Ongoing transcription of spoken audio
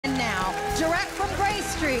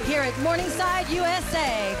here at Morningside,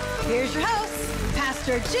 USA. Here's your hosts,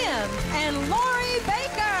 Pastor Jim and Lori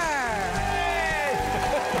Bakker.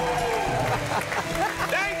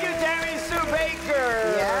 Thank you, Tammy Sue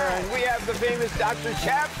Bakker. Yeah. We have the famous Dr.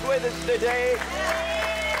 Chaps with us today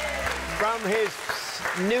from his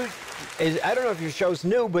new, I don't know if your show's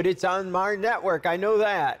new, but it's on our network. I know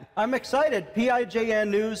that. I'm excited. PIJN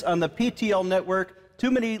News on the PTL network.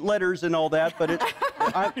 Too many letters and all that, but it's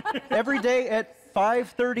every day at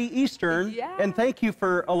 5:30 Eastern. Yeah. And thank you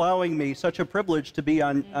for allowing me. Such a privilege to be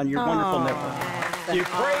on your wonderful network. You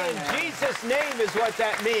pray in Jesus' name is what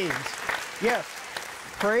that means. Yes.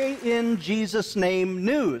 Pray in Jesus' name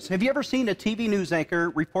news. Have you ever seen a TV news anchor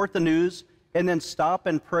report the news and then stop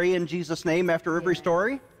and pray in Jesus' name after every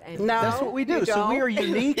story? No, That's what we do. So we are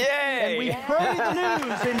unique, and we pray the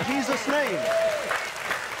news in Jesus' name.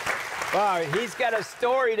 Wow, he's got a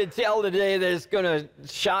story to tell today that's going to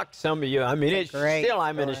shock some of you. I mean,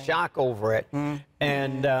 I'm in a shock over it.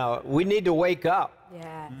 And we need to wake up.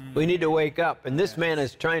 Yeah. We need to wake up. And this man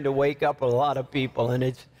is trying to wake up a lot of people, and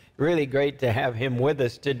it's really great to have him with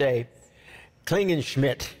us today.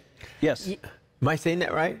 Klingenschmitt. Yes. Am I saying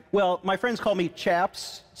that right? Well, my friends call me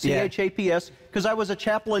Chaps, C-H-A-P-S, because I was a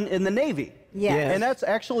chaplain in the Navy. Yeah. Yes. And that's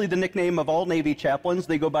actually the nickname of all Navy chaplains.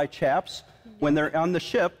 They go by Chaps when they're on the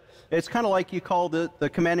ship. It's kind of like you call the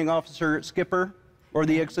commanding officer skipper, or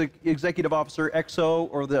the executive officer XO,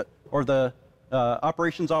 or the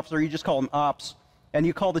operations officer. You just call them ops, and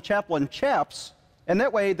you call the chaplain Chaps, and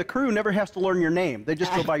that way the crew never has to learn your name. They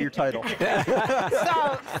just go by your title.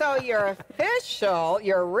 So your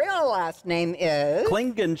your real last name is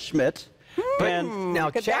Klingenschmitt. And Now,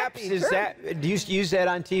 could that Chaps, be is true? that, do you use that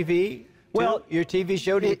on TV? Well, your TV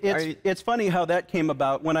show? It's funny how that came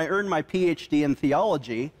about. When I earned my PhD in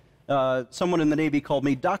theology, someone in the Navy called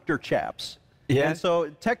me Dr. Chaps. Yeah. And so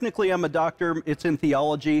technically I'm a doctor, it's in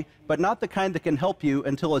theology, but not the kind that can help you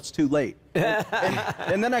until it's too late.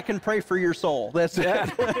 and then I can pray for your soul. That's it.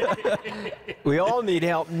 We all need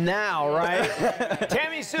help now, right?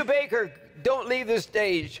 Tammy Sue Bakker, don't leave the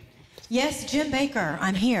stage. Yes, Jim Bakker,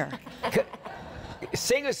 I'm here.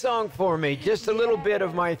 Sing a song for me, just a little bit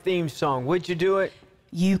of my theme song. Would you do it?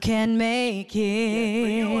 You can make For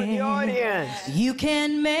you in the it. audience. You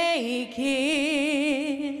can make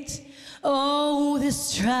it. Oh,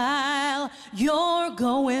 this trial you're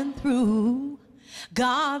going through,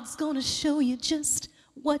 God's gonna show you just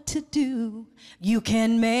what to do. You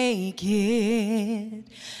can make it.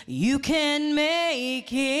 You can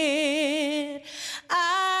make it.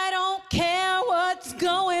 I don't care what's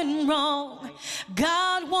going wrong.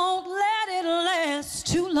 God won't let it last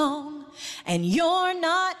too long. And you're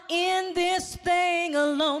not in this thing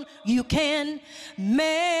alone. You can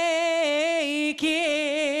make it.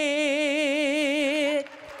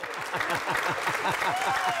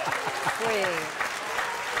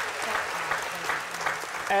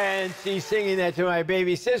 And she's singing that to my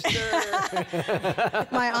baby sister,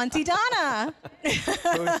 My Auntie Donna.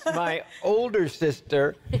 who's my older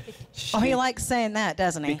sister. Oh, he likes saying that,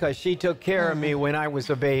 doesn't he? Because she took care of me when I was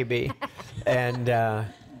a baby. And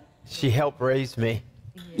she helped raise me.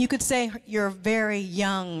 You could say your very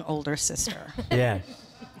young older sister. Yes.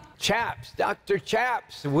 Chaps, Dr.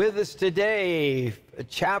 Chaps, with us today. A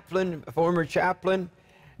chaplain, a former chaplain,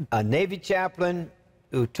 a Navy chaplain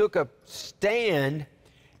who took a stand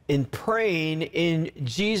in praying in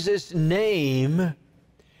Jesus' name.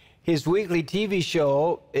 His weekly TV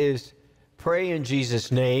show is Pray in Jesus'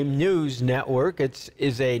 Name News Network. It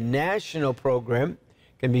is a national program.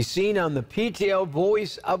 Can be seen on the PTL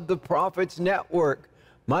Voice of the Prophets Network,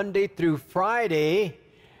 Monday through Friday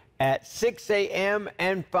at 6 a.m.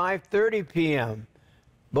 and 5:30 p.m.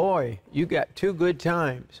 Boy, you got two good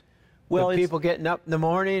times. Well, the people getting up in the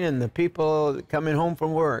morning and the people coming home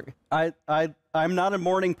from work. I'm not a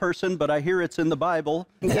morning person, but I hear it's in the Bible.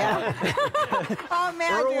 Yeah. Oh,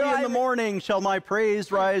 man. Early in the morning shall my praise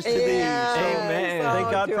rise to thee. Yeah. So Amen.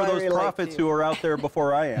 thank God for those prophets who are out there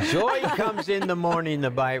before I am. Joy comes in the morning, the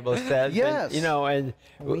Bible says. Yes. And, you know, and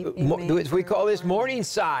we call this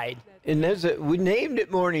Morningside. And we named it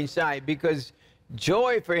Morningside because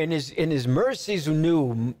joy in his mercies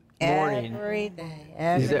new morning. Every day,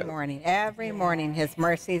 every morning, His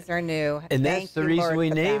mercies are new. And that's Thank the you, reason Lord, we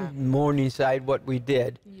for named that. Morningside what we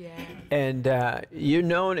did. Yeah. And you're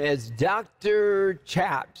known as Dr.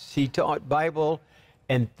 Chaps. He taught Bible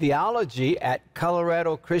and theology at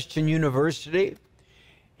Colorado Christian University.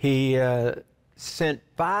 He sent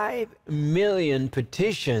 5 million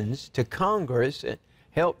petitions to Congress and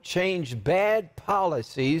helped change bad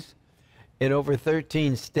policies in over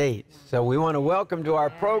 13 states. So we want to welcome to our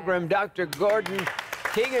program Dr. Gordon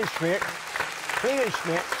Klingenschmitt.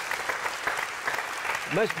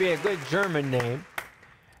 Must be a good German name.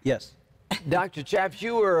 Yes. Dr. Chaps,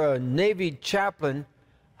 you were a Navy chaplain.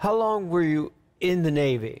 How long were you in the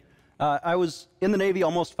Navy? I was in the Navy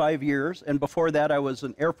almost 5 years, and before that I was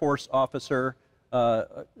an Air Force officer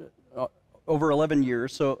over 11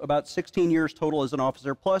 years, so about 16 years total as an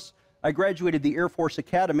officer. Plus, I graduated the Air Force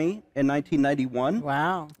Academy in 1991.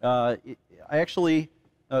 Wow. I actually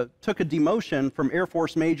took a demotion from Air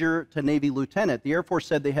Force Major to Navy Lieutenant. The Air Force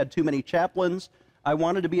said they had too many chaplains. I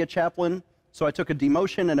wanted to be a chaplain, so I took a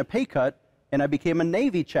demotion and a pay cut, and I became a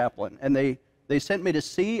Navy chaplain. And they sent me to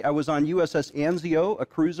sea. I was on USS Anzio, a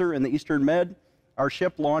cruiser in the Eastern Med. Our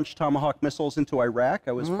ship launched Tomahawk missiles into Iraq.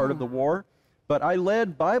 I was part of the war. But I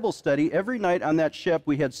led Bible study every night on that ship.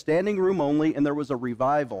 We had standing room only, and there was a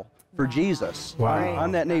revival for Jesus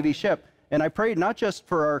on that Navy ship. And I prayed not just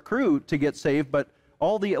for our crew to get saved, but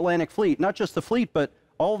all the Atlantic Fleet. Not just the fleet, but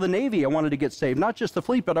all the Navy I wanted to get saved. Not just the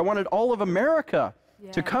fleet, but I wanted all of America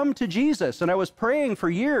to come to Jesus. And I was praying for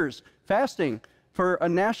years, fasting for a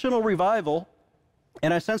national revival.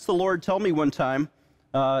 And I sensed the Lord tell me one time,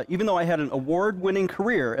 even though I had an award-winning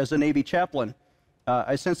career as a Navy chaplain,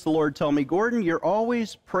 I sensed the Lord tell me, Gordon, you're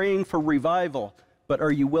always praying for revival, but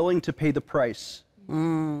are you willing to pay the price?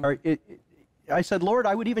 I said, Lord,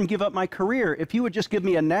 I would even give up my career if you would just give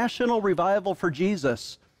me a national revival for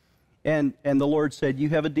Jesus. And the Lord said, you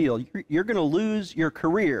have a deal. You're going to lose your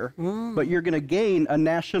career, but you're going to gain a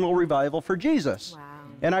national revival for Jesus. Wow.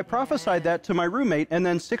 And I prophesied that to my roommate, and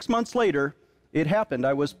then 6 months later, it happened.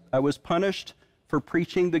 I was punished for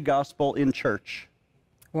preaching the gospel in church.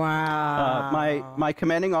 Wow. My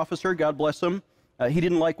commanding officer, God bless him, he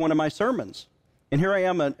didn't like one of my sermons. And here I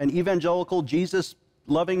am, an evangelical,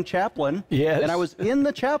 Jesus-loving chaplain. Yes. And I was in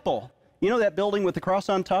the chapel. You know that building with the cross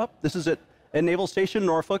on top? This is at Naval Station,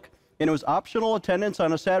 Norfolk. And it was optional attendance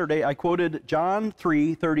on a Saturday. I quoted John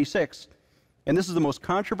 3:36. And this is the most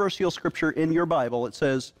controversial scripture in your Bible. It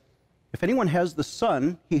says, if anyone has the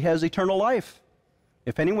Son, he has eternal life.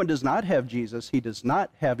 If anyone does not have Jesus, he does not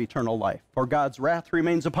have eternal life, for God's wrath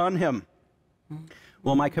remains upon him.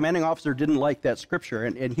 Well, my commanding officer didn't like that scripture,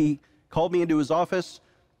 and he called me into his office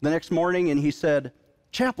the next morning, and he said,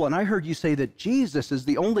 Chaplain, I heard you say that Jesus is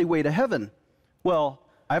the only way to heaven. Well,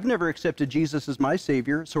 I've never accepted Jesus as my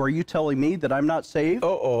Savior, so are you telling me that I'm not saved?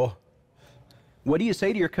 Uh-oh. What do you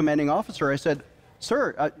say to your commanding officer? I said,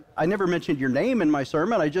 Sir, I never mentioned your name in my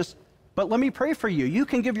sermon. But let me pray for you. You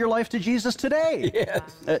can give your life to Jesus today.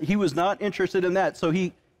 Yes. He was not interested in that. So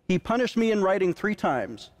he punished me in writing 3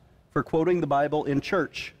 times for quoting the Bible in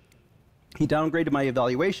church. He downgraded my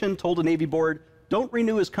evaluation, told the Navy board, don't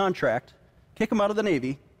renew his contract, kick him out of the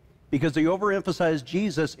Navy, because he overemphasized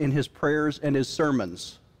Jesus in his prayers and his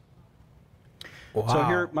sermons. Wow. So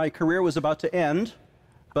here, my career was about to end,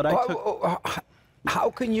 but I took...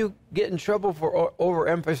 How can you get in trouble for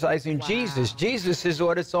overemphasizing Jesus? Jesus is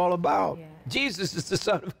what it's all about. Yeah. Jesus is the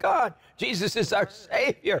Son of God. Jesus is our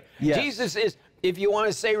Savior. Yes. Jesus is, if you want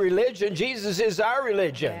to say religion, Jesus is our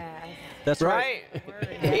religion. Yes. That's right.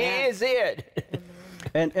 He is it.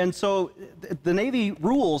 And so the Navy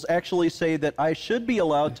rules actually say that I should be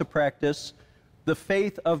allowed to practice the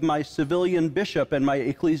faith of my civilian bishop and my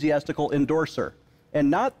ecclesiastical endorser,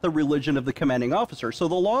 and not the religion of the commanding officer. So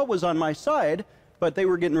the law was on my side, but they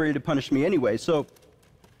were getting ready to punish me anyway. So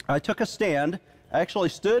I took a stand. I actually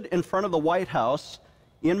stood in front of the White House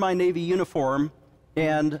in my Navy uniform,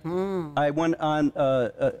 and I went on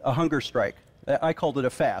a hunger strike. I called it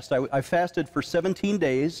a fast. I fasted for 17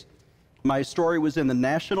 days. My story was in the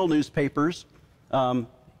national newspapers, and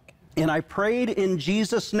I prayed in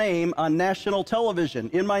Jesus' name on national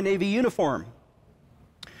television in my Navy uniform.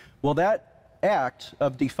 Well, that act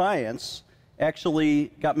of defiance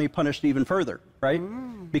actually got me punished even further, right?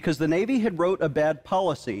 Because the Navy had wrote a bad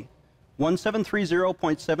policy,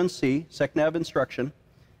 1730.7c, SecNav instruction,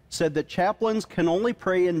 said that chaplains can only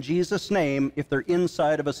pray in Jesus' name if they're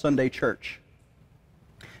inside of a Sunday church.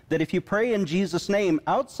 That if you pray in Jesus' name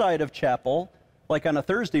outside of chapel, like on a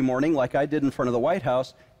Thursday morning, like I did in front of the White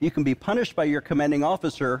House, you can be punished by your commanding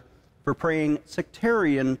officer for praying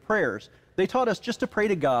sectarian prayers. They taught us just to pray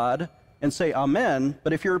to God and say amen,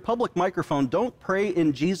 but if you're a public microphone, don't pray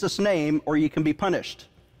in Jesus' name or you can be punished.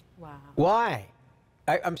 Wow. Why?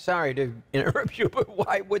 I'm sorry to interrupt you, but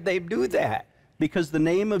why would they do that? Because the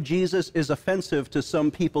name of Jesus is offensive to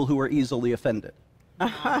some people who are easily offended.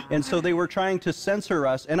 And so they were trying to censor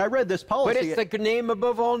us, and I read this policy. But it's the name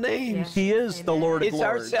above all names. He is the Lord of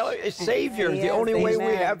Lords. It's our Savior, the only way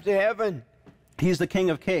we have to heaven. He's the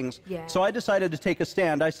King of Kings. Yeah. So I decided to take a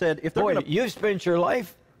stand. I said, if they're going to... You've spent your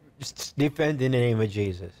life defending the name of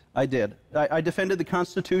Jesus. I did. I defended the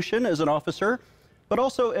Constitution as an officer, but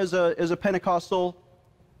also as a Pentecostal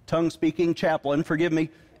tongue-speaking chaplain, forgive me,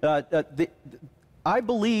 I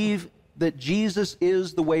believe that Jesus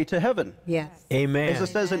is the way to heaven. Yes. Amen. As it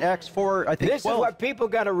says in Acts 4, I think This 12. is what people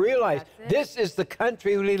got to realize. This is the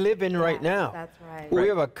country we live in right now. That's right. We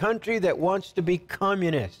have a country that wants to be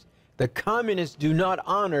communist. The communists do not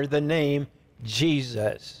honor the name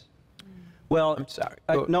Jesus. Well, I'm sorry.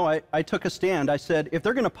 I took a stand. I said, if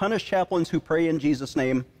they're going to punish chaplains who pray in Jesus'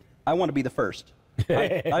 name, I want to be the first.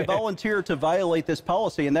 I volunteered to violate this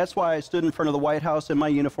policy, and that's why I stood in front of the White House in my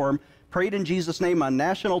uniform, prayed in Jesus' name on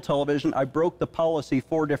national television. I broke the policy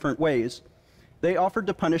 4 different ways. They offered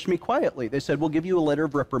to punish me quietly. They said, we'll give you a letter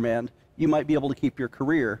of reprimand. You might be able to keep your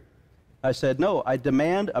career. I said, no, I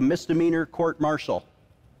demand a misdemeanor court-martial.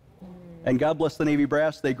 And God bless the Navy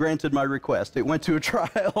brass, they granted my request. It went to a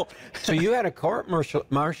trial. So you had a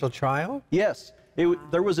court-martial trial? Yes.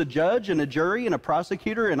 There was a judge and a jury and a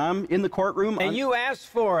prosecutor, and I'm in the courtroom. And you asked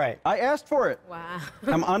for it? I asked for it. Wow.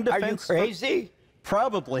 I'm on defense. Are you crazy?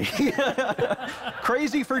 Probably.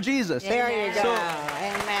 Crazy for Jesus. There you go.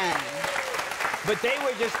 Amen. But they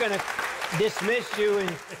were just going to dismiss you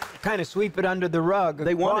and kind of sweep it under the rug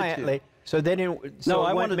They wanted quietly. to. So they didn't. So No,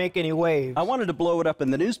 it wouldn't make any waves. I wanted to blow it up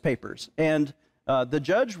in the newspapers. And the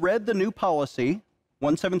judge read the new policy,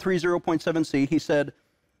 1730.7c. He said,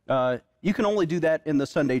 you can only do that in the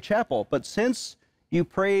Sunday chapel. But since you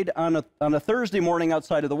prayed on a Thursday morning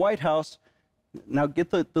outside of the White House, now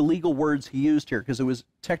get the legal words he used here, because it was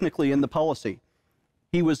technically in the policy.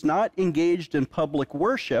 He was not engaged in public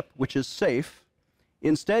worship, which is safe.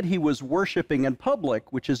 Instead, he was worshiping in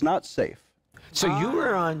public, which is not safe. So you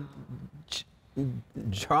were on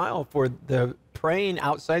trial for the praying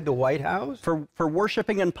outside the White House? For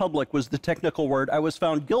worshiping in public was the technical word. I was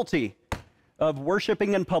found guilty of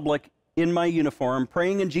worshiping in public in my uniform,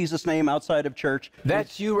 praying in Jesus' name outside of church.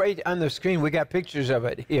 That's you right on the screen. We got pictures of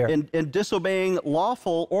it here. And disobeying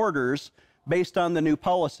lawful orders based on the new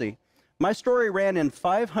policy. My story ran in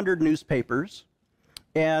 500 newspapers,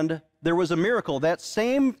 and there was a miracle. That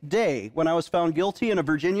same day, when I was found guilty in a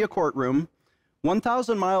Virginia courtroom,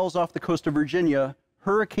 1,000 miles off the coast of Virginia,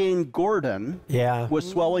 Hurricane Gordon was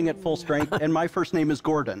swelling at full strength, and my first name is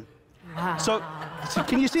Gordon. So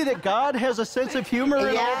can you see that God has a sense of humor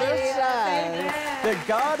in all this? He does. That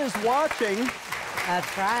God is watching.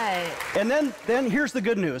 That's right. And then here's the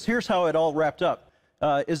good news. Here's how it all wrapped up,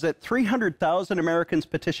 is that 300,000 Americans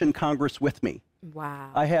petitioned Congress with me. Wow.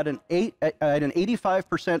 I had an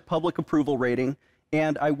 85% public approval rating,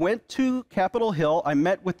 and I went to Capitol Hill. I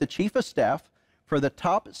met with the chief of staff for the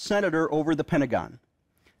top senator over the Pentagon.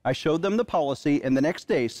 I showed them the policy, and the next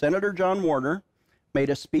day, Senator John Warner made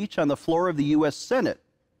a speech on the floor of the U.S. Senate,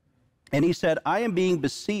 and he said, I am being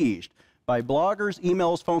besieged by bloggers,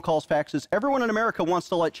 emails, phone calls, faxes. Everyone in America wants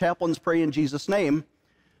to let chaplains pray in Jesus' name,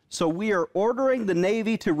 so we are ordering the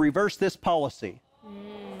Navy to reverse this policy.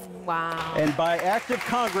 Wow. And by act of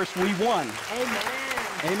Congress, we won. Amen.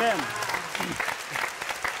 Amen.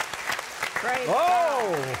 Praise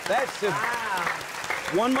Oh, that's a... wow.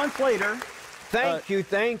 1 month later, Thank you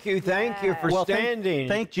for well, standing.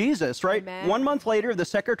 Thank Jesus, right? Amen. 1 month later, the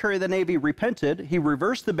Secretary of the Navy repented. He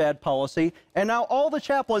reversed the bad policy, and now all the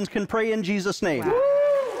chaplains can pray in Jesus' name. Wow.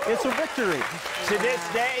 It's a victory. To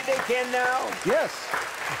this day, they can now? Yes.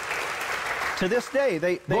 To this day,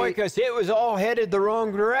 they Boy, because it was all headed the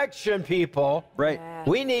wrong direction, people. right. Yeah.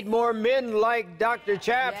 We need more men like Dr.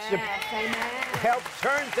 Chaps Yes, to amen. help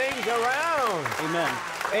turn things around. Amen.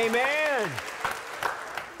 Amen.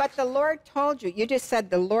 But the Lord told you, you just said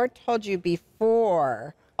the Lord told you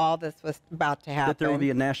before all this was about to happen. That there will be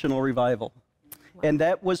a national revival. And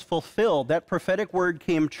that was fulfilled. That prophetic word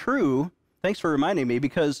came true. Thanks for reminding me,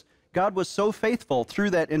 because God was so faithful through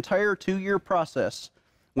that entire 2-year process.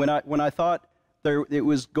 When I thought it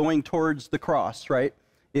was going towards the cross, right?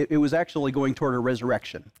 It was actually going toward a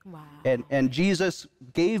resurrection. Wow. And Jesus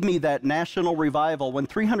gave me that national revival. When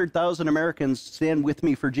 300,000 Americans stand with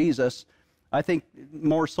me for Jesus, I think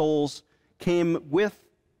more souls came with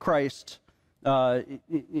Christ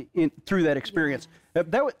through that experience.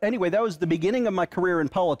 Anyway, that was the beginning of my career in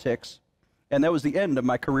politics, and that was the end of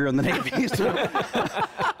my career in the Navy.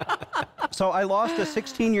 So I lost a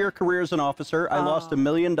 16-year career as an officer. I lost a $1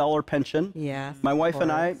 million pension. Yes, My of wife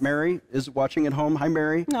and I, course. Mary, is watching at home. Hi,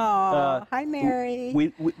 Mary. Oh, hi, Mary.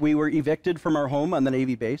 We were evicted from our home on the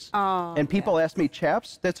Navy base. Oh, and people asked me,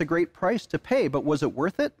 Chaps, that's a great price to pay, but was it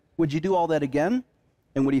worth it? Would you do all that again?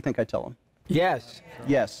 And what do you think I tell them? Yes.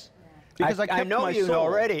 Yes. Because I kept know my you soul.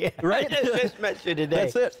 Already. Right? I just met you today.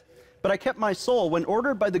 That's it. But I kept my soul. When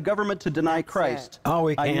ordered by the government to deny Christ, Oh,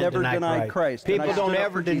 we can't I never deny denied Christ. and I People don't stood up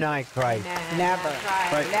ever for Jesus. deny Christ. Never.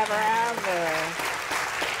 Right. Never ever.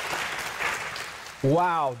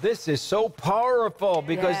 Wow, this is so powerful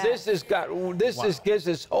because Yes. this gives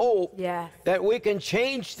us hope Yes. that we can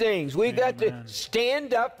change things. We got to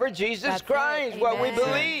stand up for Jesus That's it. Christ, what we Amen.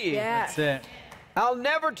 believe. Yes. That's it. I'll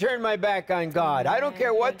never turn my back on God. I don't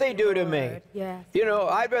care what they do to me. Yes. You know,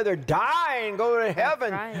 I'd rather die and go to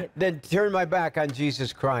heaven right. than turn my back on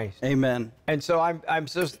Jesus Christ. Amen. And so I'm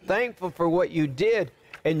so thankful for what you did.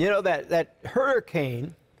 And you know that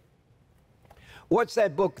hurricane. What's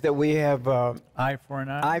that book that we have? Eye for an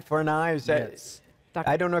eye. Eye for an Eye. Is that? Yes.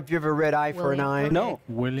 I don't know if you ever read Eye for an Eye. No.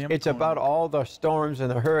 William. It's Conan. about all the storms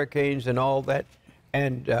and the hurricanes and all that.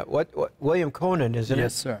 And what William Conan, isn't it?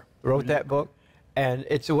 Yes, sir. Wrote that book. And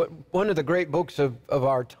it's one of the great books of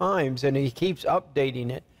our times, and he keeps updating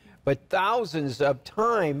it. But thousands of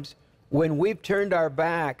times when we've turned our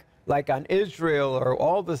back, like on Israel or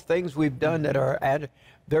all the things we've done that are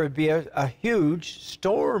there would be a huge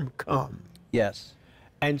storm come. Yes.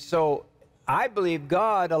 And so I believe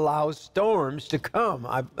God allows storms to come.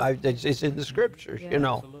 It's in the scriptures, you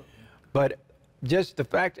know. Absolutely. But just the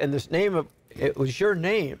fact, and this name of, it was your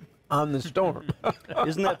name on the storm.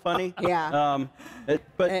 Isn't that funny? Yeah.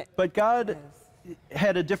 But God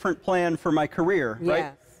had a different plan for my career, right?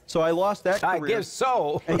 Yes. So I lost that I career. guess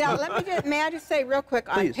so. Now, may I just say real quick,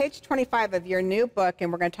 on Please. page 25 of your new book,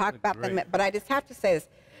 and we're going to talk about them, but I just have to say this,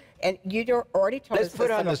 and you already told Let's us put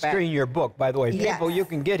this on the little bit. screen your book, by the way. Yes. People, you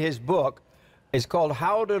can get his book. It's called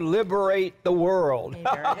How to Liberate the World.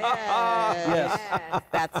 There it is. Yes,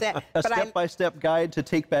 that's it. A But I- step-by-step guide to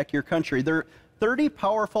take back your country. There are 30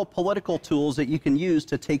 powerful political tools that you can use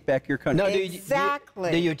to take back your country. Now,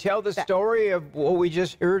 Exactly. do you tell the story of what we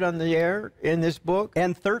just heard on the air in this book?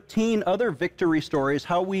 And 13 other victory stories,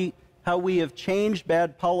 how we have changed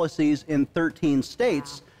bad policies in 13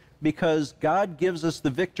 states because God gives us the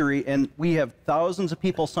victory, and we have thousands of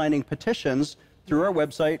people signing petitions through our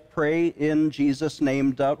website,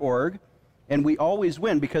 prayinjesusname.org, and we always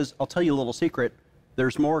win because I'll tell you a little secret.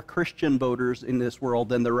 There's more Christian voters in this world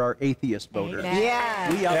than there are atheist voters. Amen.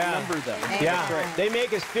 Yes. We outnumber them. Yeah, they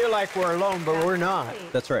make us feel like we're alone, but we're not.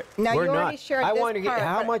 That's right. Now, We're you already not. shared I this want to get. part,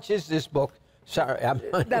 How but- much is this book? Sorry,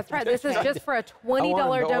 That's right. This is just for a $20 I want 'em to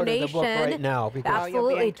order the donation. book right now because- Oh, you'll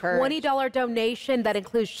be Absolutely. encouraged. $20 donation that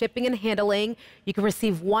includes shipping and handling. You can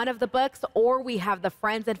receive one of the books, or we have the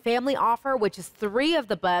friends and family offer, which is 3 of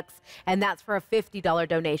the books, and that's for a $50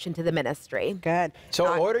 donation to the ministry. Good. So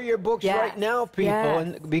order your books Yes, right now, people, yes.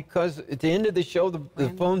 and because at the end of the show, the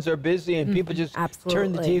phones are busy and people just turn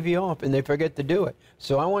the Absolutely. TV off and they forget to do it.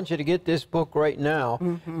 So I want you to get this book right now,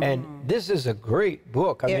 and this is a great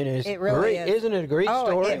book. I mean, it's it really great, is. isn't it? A great Oh,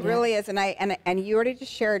 story. it really is. And you already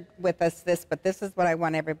just shared with us this, but this is what I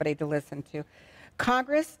want everybody to listen to.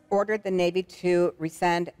 Congress ordered the Navy to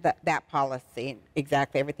rescind that policy,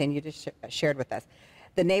 exactly everything you just shared with us.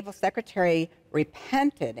 The Naval Secretary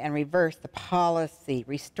repented and reversed the policy,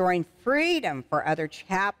 restoring freedom for other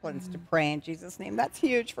chaplains to pray in Jesus' name. That's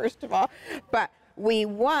huge, first of all. But we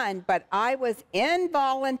won, but I was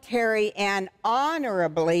involuntary and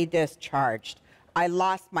honorably discharged. I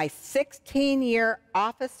lost my 16-year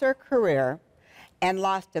officer career and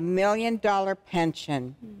lost $1 million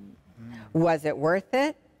pension. Was it worth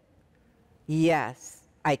it? Yes,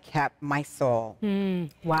 I kept my soul. Wow.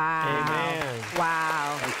 Amen.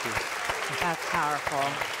 Wow. Thank you. That's powerful.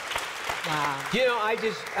 Wow. You know, I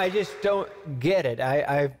just don't get it.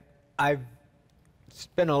 I've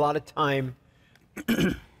spent a lot of time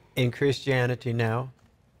in Christianity now,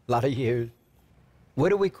 a lot of years. What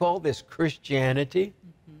do we call this? Christianity?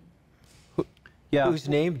 Yeah. Whose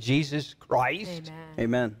name? Jesus Christ.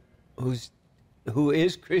 Amen. Amen. Who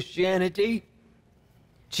is Christianity?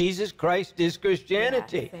 Jesus Christ is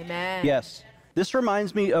Christianity. Yes, amen. Yes. This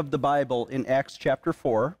reminds me of the Bible in Acts chapter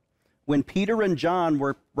 4, when Peter and John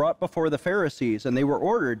were brought before the Pharisees, and they were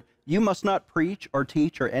ordered, "You must not preach or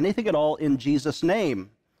teach or anything at all in Jesus' name."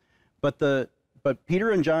 But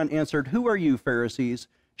Peter and John answered, "Who are you, Pharisees?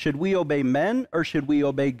 Should we obey men or should we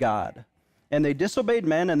obey God?" And they disobeyed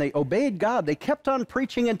men and they obeyed God. They kept on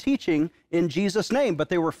preaching and teaching in Jesus' name, but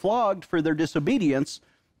they were flogged for their disobedience.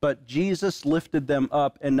 But Jesus lifted them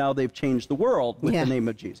up, and now they've changed the world with Yeah. the name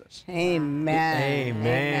of Jesus. Amen.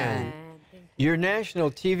 Amen. Your national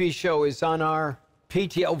TV show is on our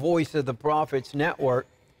PTL Voice of the Prophets network,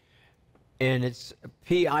 and it's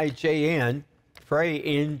PIJN, Pray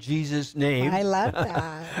in Jesus' Name. I love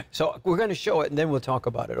that. So we're going to show it, and then we'll talk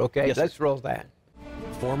about it, okay? Yes, Let's roll that.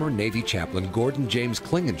 Former Navy chaplain Gordon James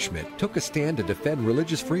Klingenschmitt took a stand to defend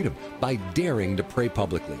religious freedom by daring to pray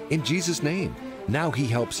publicly in Jesus' name. Now he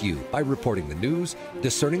helps you by reporting the news,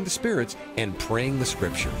 discerning the spirits, and praying the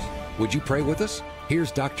scriptures. Would you pray with us?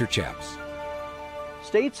 Here's Dr. Chaps.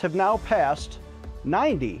 States have now passed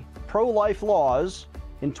 90 pro-life laws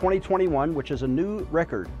in 2021, which is a new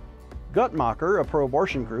record. Guttmacher, a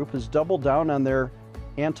pro-abortion group, has doubled down on their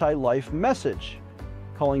anti-life message,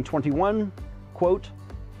 calling 21, quote,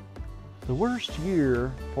 the worst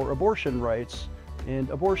year for abortion rights and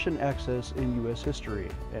abortion access in U.S. history,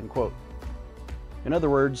 end quote. In other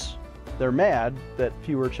words, they're mad that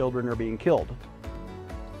fewer children are being killed.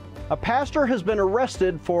 A pastor has been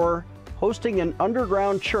arrested for hosting an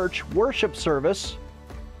underground church worship service.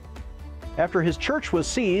 After his church was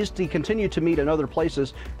seized, he continued to meet in other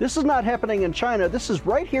places. This is not happening in China. This is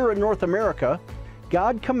right here in North America.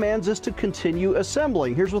 God commands us to continue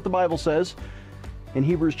assembling. Here's what the Bible says in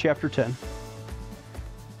Hebrews chapter 10.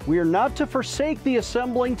 We are not to forsake the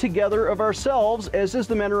assembling together of ourselves, as is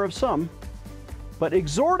the manner of some, but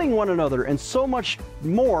exhorting one another, and so much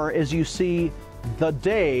more as you see the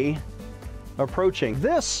day approaching.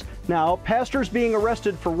 This, now, pastors being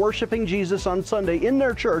arrested for worshiping Jesus on Sunday in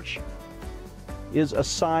their church, is a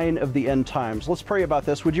sign of the end times. Let's pray about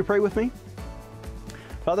this. Would you pray with me?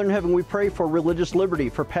 Father in heaven, we pray for religious liberty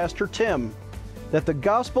for Pastor Tim, that the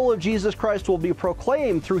gospel of Jesus Christ will be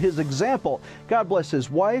proclaimed through his example. God bless his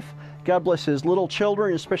wife. God bless his little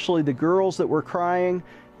children, especially the girls that were crying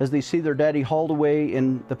as they see their daddy hauled away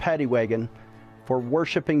in the paddy wagon for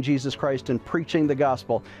worshiping Jesus Christ and preaching the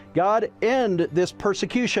gospel. God, end this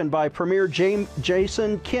persecution by Premier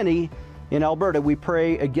Jason Kinney in Alberta. We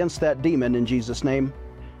pray against that demon in Jesus' name.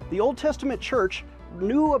 The Old Testament church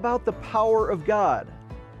knew about the power of God.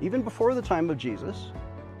 Even before the time of Jesus,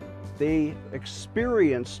 they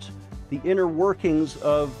experienced the inner workings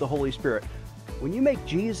of the Holy Spirit. When you make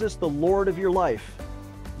Jesus the Lord of your life,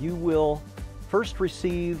 you will first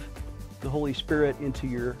receive the Holy Spirit into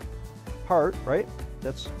your heart, right?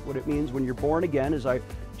 That's what it means when you're born again, is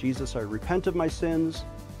Jesus, I repent of my sins.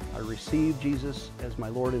 I receive Jesus as my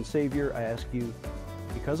Lord and Savior. I ask you,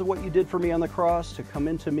 because of what you did for me on the cross, to come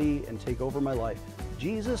into me and take over my life.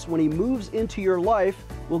 Jesus, when he moves into your life,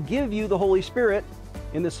 will give you the Holy Spirit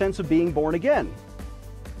in the sense of being born again.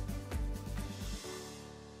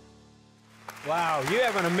 Wow, you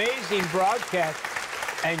have an amazing broadcast,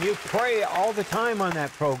 and you pray all the time on that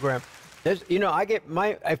program. You know, I get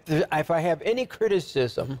if I have any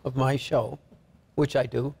criticism of my show, which I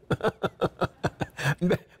do,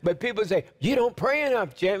 but people say, you don't pray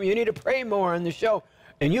enough, Jim. You need to pray more on the show.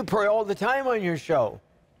 And you pray all the time on your show.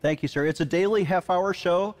 Thank you, sir. It's a daily half-hour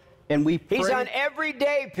show, and we pray. He's on every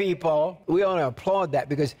day, people. We ought to applaud that,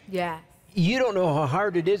 because you don't know how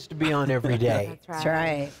hard it is to be on every day. That's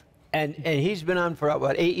right. And he's been on for,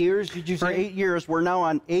 what, 8 years, did you say? For 8 years. We're now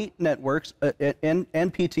on 8 networks and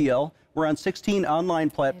PTL. We're on 16 online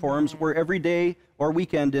platforms. We're every day or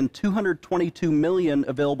weekend in 222 million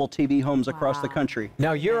available TV homes across the country.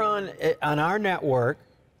 Now, you're on our network,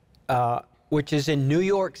 which is in New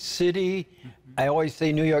York City. I always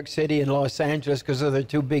say New York City and Los Angeles because they're the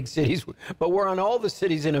two big cities. But we're on all the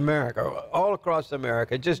cities in America, all across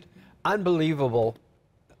America. Just unbelievable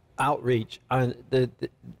outreach on the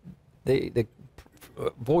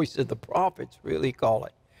voice of the prophets, really call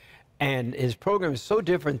it. And his program is so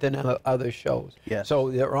different than other shows. Yes. So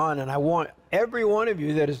they're on, and I want every one of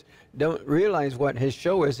you that don't realize what his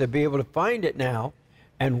show is to be able to find it now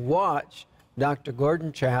and watch Dr.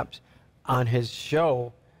 Gordon Chaps on his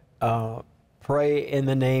show, Pray in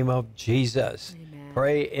the Name of Jesus. Amen.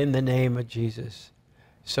 Pray in the name of Jesus.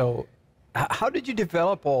 So how did you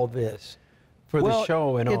develop all this for the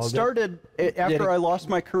show and all that? It started after I lost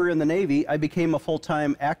my career in the Navy. I became a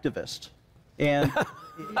full-time activist. And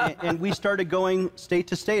and we started going state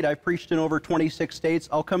to state. I preached in over 26 states.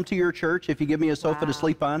 I'll come to your church if you give me a sofa to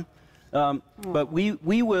sleep on. But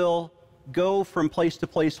we will go from place to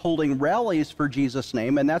place holding rallies for Jesus'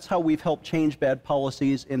 name, and that's how we've helped change bad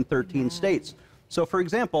policies in 13 states. So, for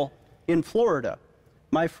example, in Florida,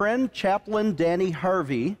 my friend Chaplain Danny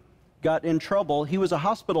Harvey got in trouble. He was a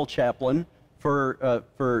hospital chaplain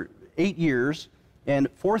for 8 years, and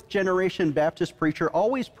fourth-generation Baptist preacher,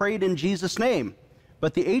 always prayed in Jesus' name.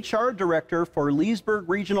 But the HR director for Leesburg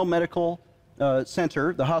Regional Medical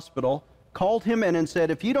Center, the hospital, called him in and said,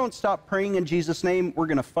 if you don't stop praying in Jesus' name, we're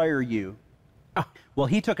going to fire you. Well,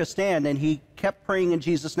 he took a stand, and he kept praying in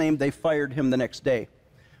Jesus' name. They fired him the next day.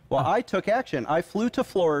 Well, I took action. I flew to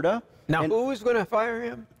Florida. Now, who was going to fire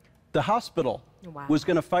him? The hospital was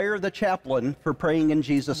going to fire the chaplain for praying in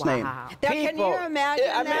Jesus' name. Now, can you imagine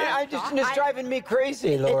that? It's driving me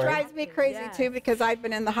crazy, Lori. It drives me crazy, too, because I've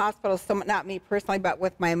been in the hospital, not me personally, but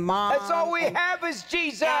with my mom. That's all we have is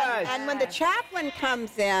Jesus. And when the chaplain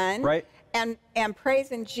comes in and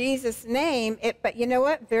prays in Jesus' name, but you know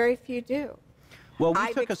what? Very few do. Well, we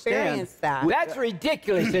I've took a stand. experienced that. That's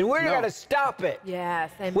ridiculous, and we're going to stop it.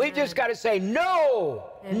 Yes. Amen. We just got to say,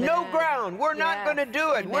 no, no Amen. ground. We're not Yes. going to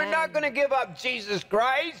do it. We're Amen. not going to give up Jesus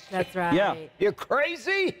Christ. That's right. Yeah. You're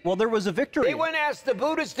crazy? Well, there was a victory. They wouldn't ask the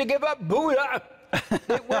Buddhists to give up Buddha.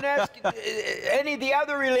 They wouldn't ask any of the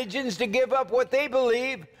other religions to give up what they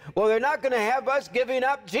believe. Well, they're not going to have us giving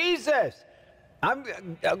up Jesus. I'm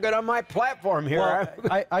good on my platform here.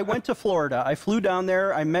 Well, I went to Florida. I flew down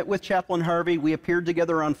there. I met with Chaplain Harvey. We appeared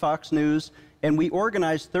together on Fox News, and we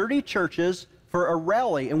organized 30 churches for a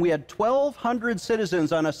rally, and we had 1,200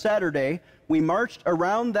 citizens on a Saturday. We marched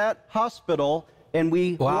around that hospital, and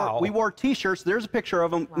we wore T-shirts. There's a picture of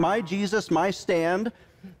them. Wow. My Jesus, my stand.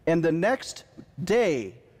 And the next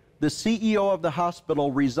day, the CEO of the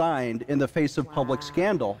hospital resigned in the face of public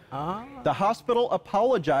scandal. The hospital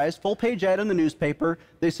apologized, full-page ad in the newspaper.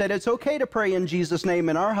 They said it's okay to pray in Jesus' name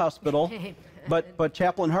in our hospital, but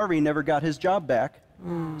Chaplain Harvey never got his job back.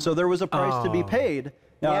 So there was a price to be paid.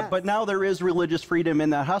 Yes. But now there is religious freedom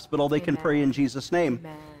in that hospital. They can pray in Jesus' name.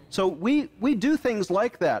 Amen. So we do things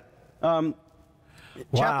like that.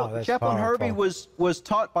 Wow, that's Chaplain Harvey powerful. was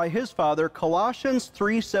taught by his father, Colossians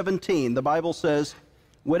 3:17. The Bible says,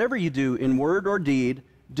 whatever you do in word or deed,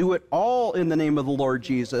 do it all in the name of the Lord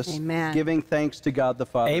Jesus, Amen. giving thanks to God the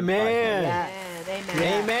Father. Amen. Yes.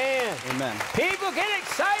 Amen. Amen. Amen. People get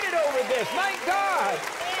excited over this. My God.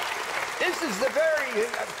 This is the very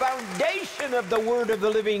foundation of the Word of the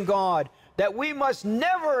living God, that we must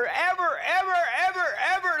never, ever, ever, ever,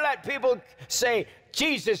 ever let people say,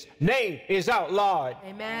 Jesus' name is outlawed.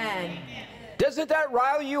 Amen. Doesn't that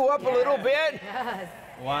rile you up a little bit? Yes.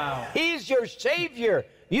 Wow. He's your Savior.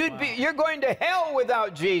 You're going to hell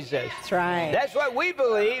without Jesus. That's right. That's what we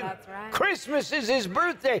believe. That's right. Christmas is his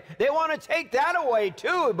birthday. They want to take that away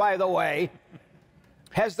too, by the way.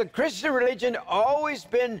 Has the Christian religion always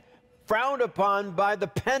been frowned upon by the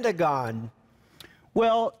Pentagon?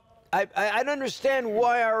 Well, I don't understand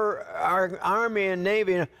why our Army and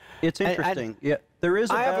Navy... it's interesting. Yeah, there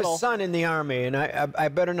is a I have battle. a son in the Army, and I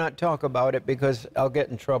better not talk about it because I'll get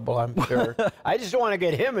in trouble, I'm sure. I just don't want to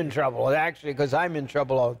get him in trouble, actually, because I'm in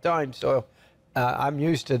trouble all the time, so I'm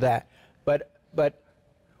used to that. But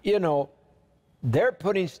you know, they're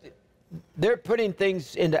putting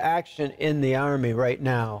things into action in the Army right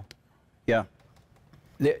now. Yeah.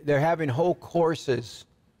 They're having whole courses.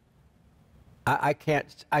 I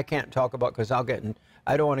can't talk about because I'll get in.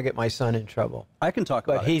 I don't want to get my son in trouble. I can talk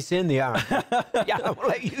about But it. he's in the Army. Yeah,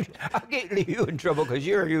 I'll get you in trouble because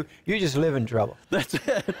you just live in trouble. That's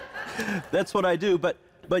it. That's what I do. But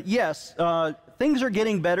yes, things are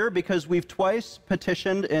getting better because we've twice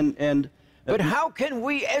petitioned and. But how can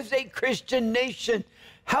we, as a Christian nation,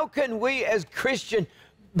 how can we, as Christian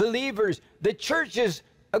believers, the church is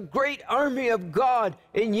a great army of God,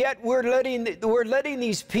 and yet we're letting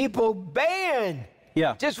these people ban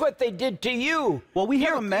just what they did to you. Well, we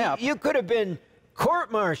have a map. You could have been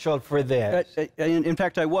court-martialed for this. In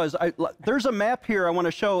fact, I was. There's a map here I want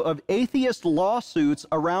to show of atheist lawsuits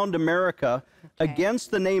around America against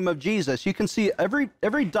the name of Jesus. You can see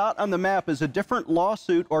every dot on the map is a different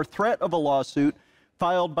lawsuit or threat of a lawsuit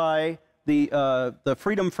filed by the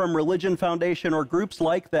Freedom from Religion Foundation or groups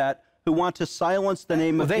like that who want to silence the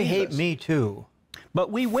name of Jesus. They hate me too.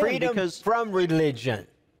 But we win Freedom because from religion.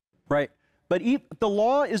 Right. But the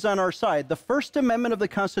law is on our side. The First Amendment of the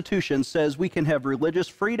Constitution says we can have religious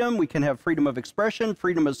freedom, we can have freedom of expression,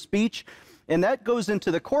 freedom of speech, and that goes into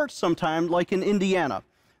the courts sometime, like in Indiana.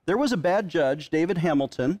 There was a bad judge, David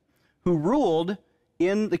Hamilton, who ruled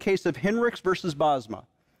in the case of Hinrichs versus Bosma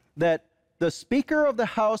that the Speaker of the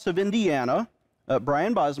House of Indiana,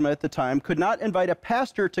 Brian Bosma at the time, could not invite a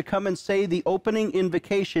pastor to come and say the opening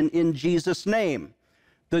invocation in Jesus' name.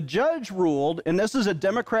 The judge ruled, and this is a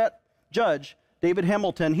Democrat judge, David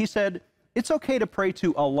Hamilton, he said, it's okay to pray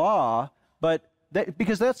to Allah,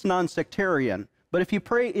 because that's non-sectarian. But if you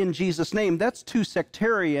pray in Jesus' name, that's too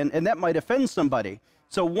sectarian, and that might offend somebody.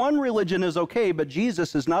 So one religion is okay, but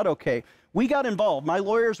Jesus is not okay. We got involved. My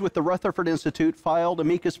lawyers with the Rutherford Institute filed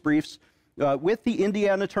amicus briefs with the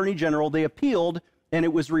Indiana Attorney General. They appealed, and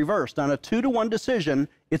it was reversed. On a 2-to-1 decision,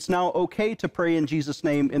 it's now okay to pray in Jesus'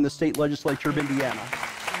 name in the state legislature of Indiana.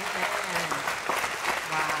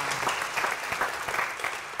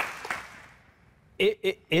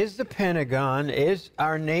 Is the Pentagon, is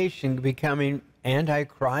our nation becoming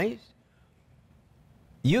anti-Christ?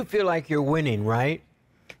 You feel like you're winning, right?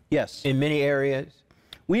 Yes. In many areas.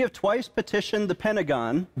 We have twice petitioned the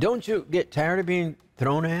Pentagon. Don't you get tired of being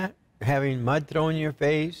thrown at, having mud thrown in your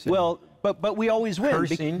face? Well, but we always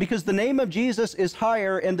win because the name of Jesus is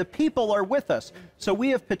higher and the people are with us. So we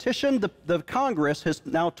have petitioned the Congress has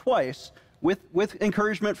now twice with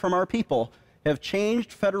encouragement from our people, have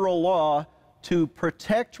changed federal law to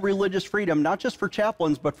protect religious freedom, not just for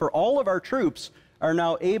chaplains, but for all of our troops, are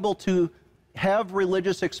now able to have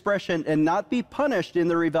religious expression and not be punished in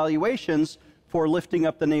their evaluations for lifting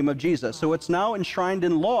up the name of Jesus. So it's now enshrined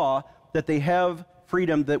in law that they have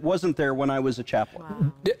freedom that wasn't there when I was a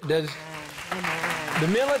chaplain. Wow. Does the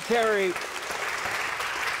military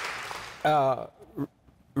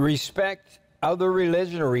respect other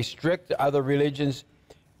religions or restrict other religions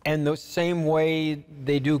in the same way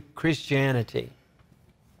they do Christianity?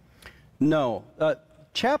 No.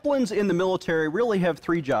 Chaplains in the military really have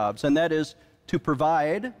three jobs, and that is to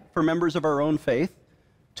provide for members of our own faith,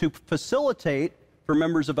 to facilitate for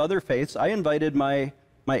members of other faiths. I invited my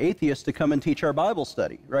atheist to come and teach our Bible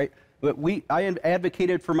study, right? But I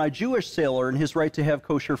advocated for my Jewish sailor and his right to have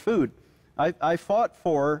kosher food. I fought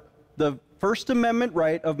for the First Amendment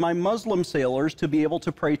right of my Muslim sailors to be able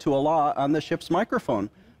to pray to Allah on the ship's microphone.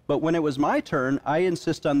 But when it was my turn, I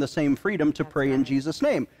insist on the same freedom to pray in Jesus'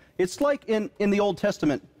 name. It's like in the Old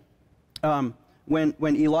Testament, when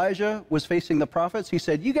Elijah was facing the prophets, he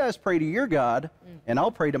said, you guys pray to your God, and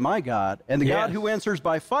I'll pray to my God. And the God who answers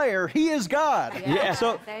by fire, he is God. Yeah.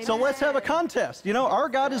 So let's have a contest. You know, our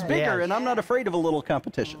God is bigger, and I'm not afraid of a little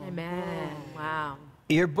competition. Amen. Wow.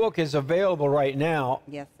 Your book is available right now.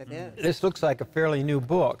 Yes, it is. This looks like a fairly new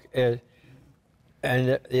book.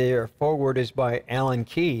 And your foreword is by Alan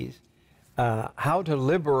Keyes. How to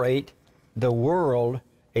Liberate the World,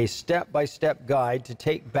 a step-by-step guide to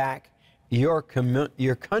take back your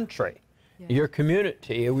country, your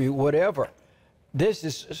community, whatever. This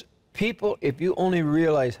is, people, if you only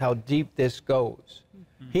realize how deep this goes.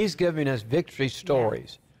 He's giving us victory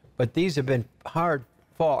stories, but these have been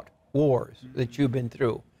hard-fought wars that you've been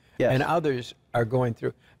through, and others are going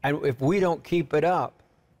through. And if we don't keep it up,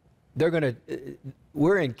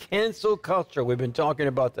 we're in cancel culture. We've been talking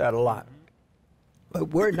about that a lot.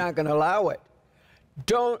 But we're not going to allow it.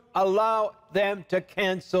 Don't allow them to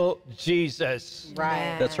cancel Jesus.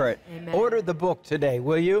 Right. That's right. Amen. Order the book today,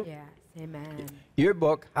 will you? Yes. Amen. Your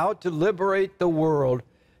book, How to Liberate the World,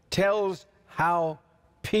 tells how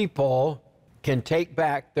people can take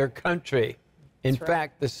back their country. In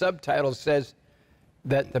fact, the subtitle says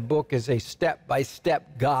that the book is a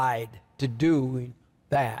step-by-step guide to doing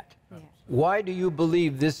that. Yeah. Why do you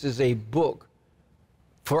believe this is a book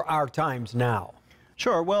for our times now?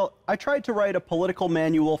 Sure. Well, I tried to write a political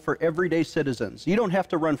manual for everyday citizens. You don't have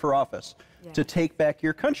to run for office to take back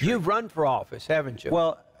your country. You've run for office, haven't you?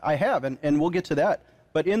 Well, I have, and we'll get to that.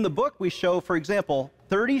 But in the book, we show, for example,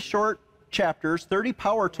 30 short chapters, 30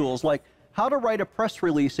 power tools, like how to write a press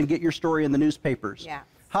release and get your story in the newspapers. Yeah.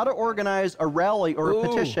 How to organize a rally or a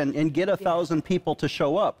petition and get 1,000 people to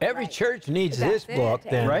show up. Every church needs That's this book,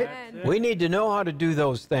 then. Right? We need to know how to do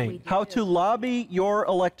those things. How to lobby your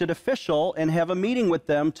elected official and have a meeting with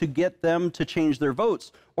them to get them to change their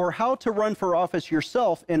votes. Or how to run for office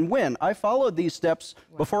yourself and win. I followed these steps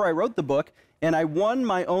before I wrote the book, and I won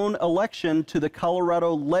my own election to the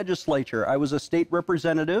Colorado legislature. I was a state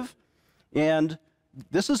representative, and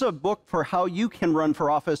this is a book for how you can run for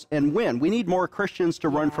office and win. We need more Christians to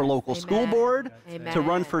run for local school board, to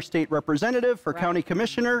run for state representative, for county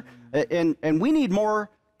commissioner, and we need more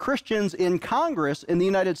Christians in Congress in the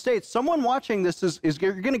United States. Someone watching this is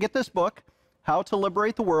you're going to get this book, How to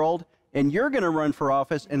Liberate the World, and you're going to run for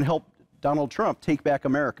office and help Donald Trump take back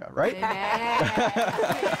America, right?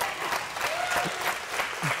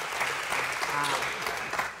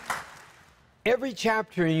 Every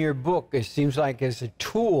chapter in your book, it seems like, is a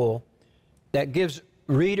tool that gives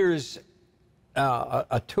readers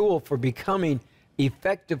a tool for becoming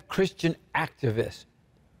effective Christian activists.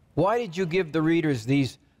 Why did you give the readers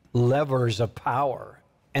these levers of power?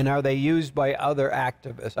 And are they used by other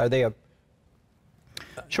activists? Are they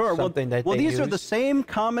Sure. Well, these are the same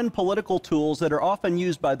common political tools that are often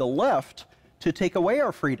used by the left to take away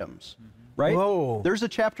our freedoms. Right? Whoa. There's a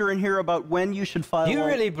chapter in here about when you should file. You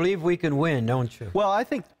really believe we can win, don't you? Well, I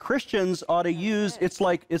think Christians ought to use. It's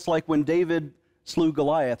like when David slew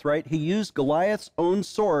Goliath, right? He used Goliath's own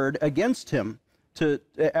sword against him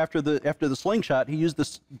after the slingshot. He used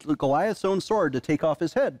Goliath's own sword to take off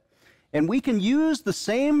his head, and we can use the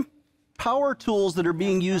same power tools that are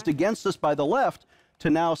being used against us by the left to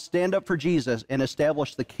now stand up for Jesus and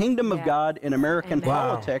establish the kingdom of God in American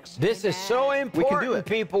politics. This is so important,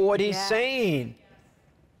 people, what he's saying.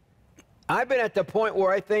 I've been at the point where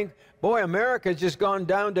I think, boy, America's just gone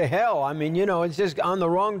down to hell. I mean, you know, it's just on the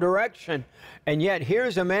wrong direction. And yet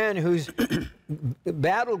here's a man who's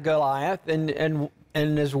battled Goliath and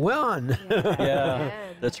has won. Yeah,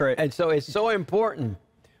 that's right. And so it's so important.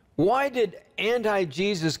 Why did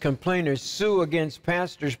anti-Jesus complainers sue against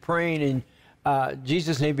pastors praying in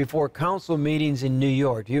Jesus' name before council meetings in New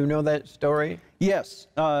York? Do you know that story? Yes.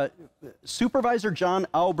 Supervisor John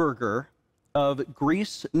Auberger of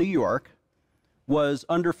Greece, New York, was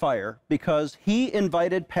under fire because he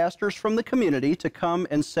invited pastors from the community to come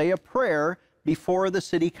and say a prayer before the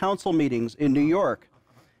city council meetings in New York.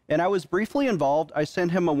 And I was briefly involved. I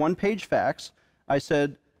sent him a one-page fax. I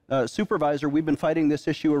said, Supervisor, we've been fighting this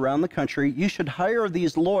issue around the country. You should hire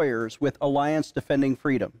these lawyers with Alliance Defending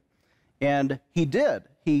Freedom. And he did.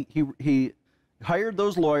 He hired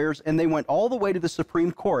those lawyers, and they went all the way to the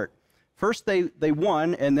Supreme Court. First, they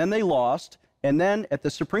won, and then they lost. And then at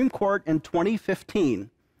the Supreme Court in 2015,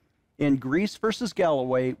 in Greece versus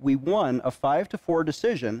Galloway, we won a 5-4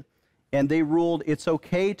 decision, and they ruled it's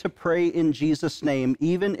okay to pray in Jesus' name.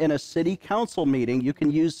 Even in a city council meeting, you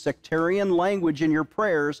can use sectarian language in your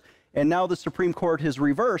prayers, and now the Supreme Court has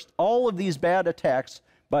reversed all of these bad attacks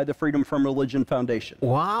by the Freedom from Religion Foundation.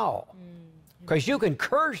 Wow. Because you can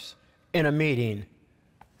curse in a meeting.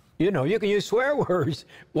 You know, you can use swear words.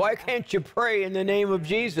 Why can't you pray in the name of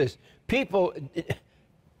Jesus? People,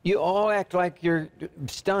 you all act like you're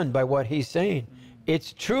stunned by what he's saying.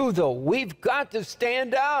 It's true, though. We've got to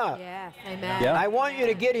stand up. Yes, amen. Yeah. I want you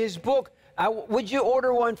to get his book. Would you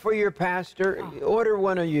order one for your pastor? Order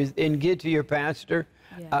one of you and get to your pastor.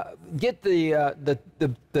 Yeah. Get the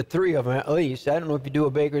 3 of them at least. I don't know if you do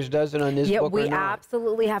a baker's dozen on this book or not. We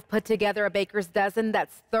absolutely have put together a baker's dozen.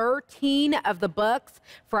 That's 13 of the books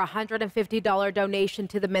for a $150 donation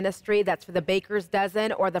to the ministry. That's for the baker's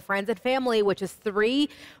dozen, or the friends and family, which is 3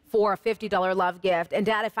 for a $50 love gift. And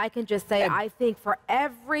Dad, if I can just say, I think for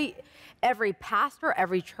every pastor,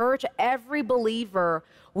 every church, every believer,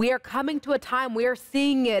 we are coming to a time, we are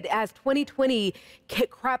seeing it as 2020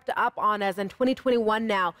 crept up on us, and 2021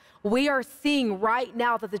 now. We are seeing right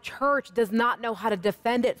now that the church does not know how to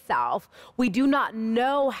defend itself. We do not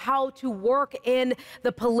know how to work in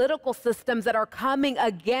the political systems that are coming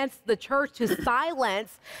against the church to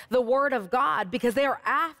silence the word of God, because they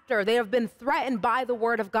have been threatened by the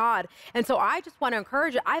word of God. And so I just want to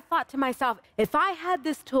encourage you. I thought to myself, if I had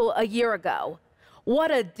this tool a year ago,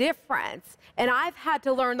 what a difference. And I've had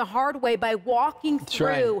to learn the hard way by walking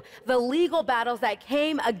through the legal battles that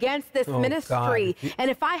came against this ministry. God.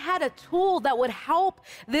 And if I had a tool that would help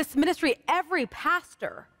this ministry, every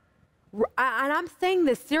pastor, and I'm saying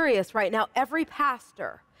this serious right now, every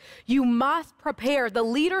pastor, you must prepare. The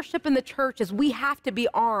leadership in the churches, we have to be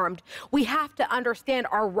armed. We have to understand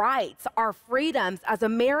our rights, our freedoms as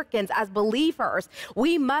Americans, as believers.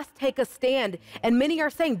 We must take a stand. And many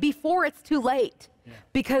are saying, before it's too late. Yeah.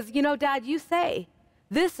 Because, you know, Dad, you say,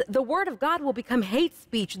 the word of God will become hate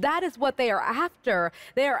speech. That is what they are after.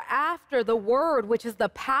 They are after the word, which is the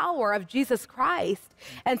power of Jesus Christ.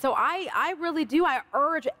 And so I really do. I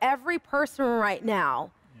urge every person right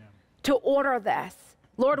now to order this.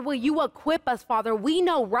 Lord, will you equip us, Father? We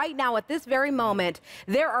know right now at this very moment,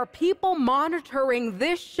 there are people monitoring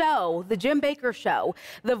this show, the Jim Bakker Show,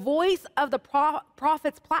 the Voice of the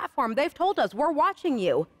Prophets platform. They've told us, we're watching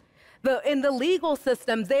you. In the legal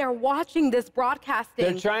systems, they are watching this broadcasting.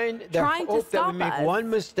 They're trying to stop that we make one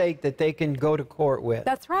mistake that they can go to court with.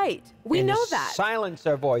 That's right. We know that. Silence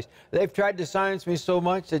our voice. They've tried to silence me so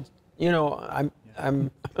much that, you know,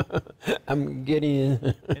 I'm getting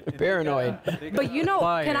paranoid. But you know,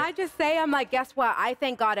 can I just say, I'm like, guess what? I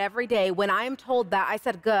thank God every day when I am told that. I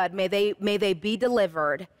said, good, may they be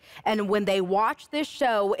delivered. And when they watch this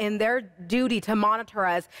show in their duty to monitor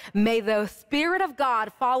us, may the Spirit of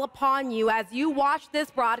God fall upon you as you watch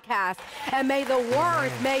this broadcast, and may the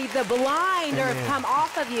words, may the blinders come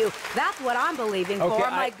off of you. That's what I'm believing for.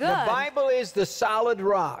 I'm like, good. The Bible is the solid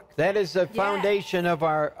rock. That is the foundation of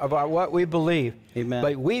our what we believe. Amen.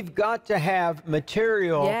 But we've got to have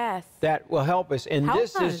material that will help us. And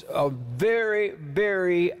this is a very,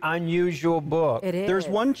 very unusual book. It is. There's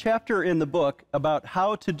one chapter in the book about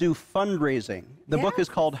how to do fundraising. The book is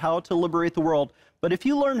called How to Liberate the World. But if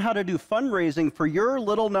you learn how to do fundraising for your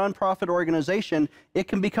little nonprofit organization, it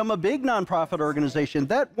can become a big nonprofit organization.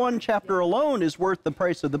 That one chapter alone is worth the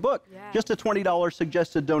price of the book. Just a $20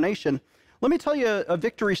 suggested donation. Let me tell you a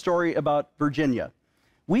victory story about Virginia.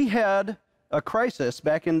 We had a crisis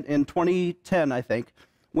back in 2010, I think,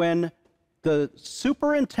 when the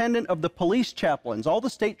superintendent of the police chaplains, all the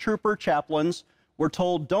state trooper chaplains, were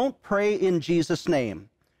told, don't pray in Jesus' name.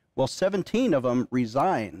 Well, 17 of them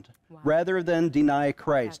resigned rather than deny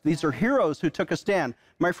Christ. These are heroes who took a stand.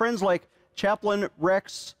 My friends like Chaplain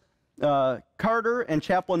Rex Carter and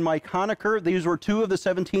Chaplain Mike Honecker, these were 2 of the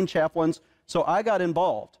 17 chaplains, so I got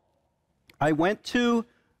involved. I went to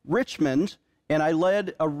Richmond and I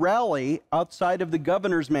led a rally outside of the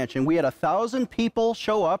governor's mansion. We had 1,000 people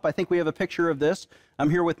show up. I think we have a picture of this. I'm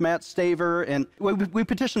here with Matt Staver, and we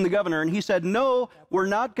petitioned the governor, and he said, no, we're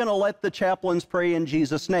not going to let the chaplains pray in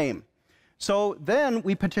Jesus' name. So then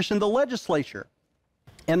we petitioned the legislature,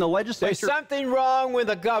 and the legislature... There's something wrong with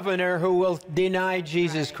a governor who will deny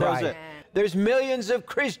Jesus Christ. There's millions of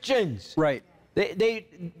Christians. Right.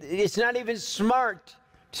 It's not even smart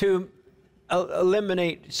to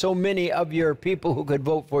eliminate so many of your people who could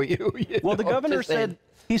vote for you. Well, the governor said,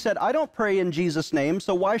 he said, I don't pray in Jesus' name,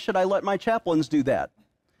 so why should I let my chaplains do that?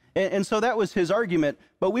 And so that was his argument.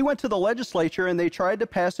 But we went to the legislature, and they tried to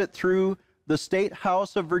pass it through the State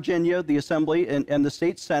House of Virginia, the Assembly, and the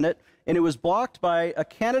State Senate, and it was blocked by a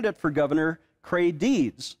candidate for governor, Cray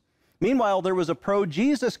Deeds. Meanwhile, there was a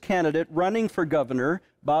pro-Jesus candidate running for governor,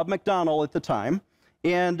 Bob McDonnell at the time,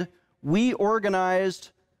 and we organized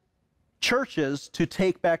churches to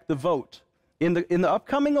take back the vote. In the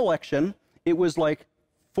upcoming election, it was like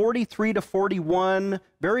 43 to 41,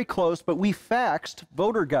 very close, but we faxed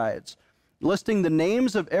voter guides listing the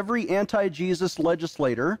names of every anti-Jesus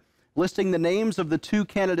legislator, listing the names of the two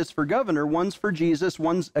candidates for governor, one's for Jesus,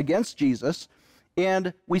 one's against Jesus,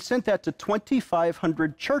 and we sent that to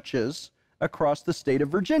 2,500 churches across the state of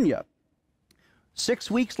Virginia.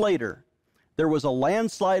 6 weeks later, there was a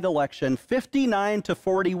landslide election, 59 to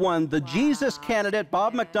 41. The Jesus candidate,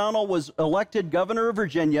 Bob McDonnell, was elected governor of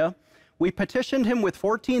Virginia. We petitioned him with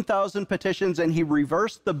 14,000 petitions, and he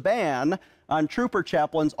reversed the ban on trooper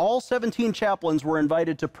chaplains. All 17 chaplains were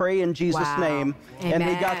invited to pray in Jesus' name, and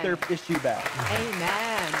they got their issue back.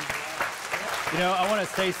 Amen. You know, I want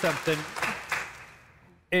to say something.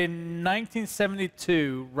 In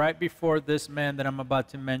 1972, right before this man that I'm about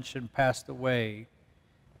to mention passed away,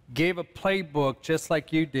 gave a playbook just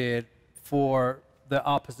like you did for the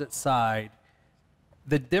opposite side.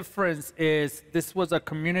 The difference is this was a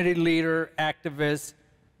community leader, activist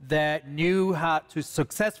that knew how to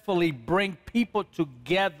successfully bring people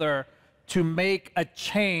together to make a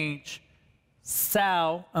change.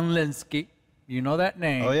 Sal Alinsky, you know that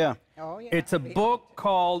name. Oh, yeah. Oh, yeah. It's a book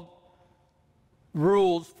called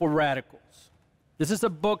Rules for Radicals. This is a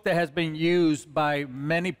book that has been used by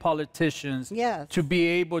many politicians to be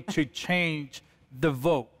able to change the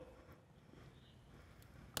vote.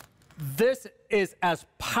 This is as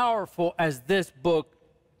powerful as this book,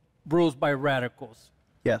 Rules by Radicals.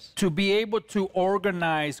 Yes. To be able to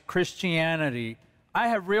organize Christianity. I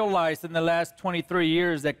have realized in the last 23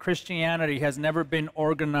 years that Christianity has never been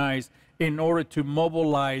organized in order to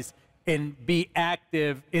mobilize and be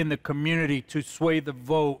active in the community to sway the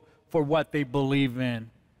vote for what they believe in.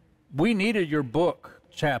 We needed your book,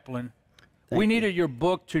 Chaplain. We needed your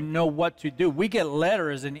book to know what to do. We get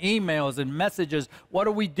letters and emails and messages. What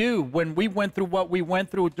do we do? When we went through what we went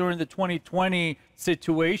through during the 2020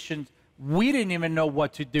 situations, we didn't even know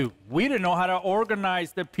what to do. We didn't know how to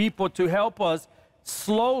organize the people to help us.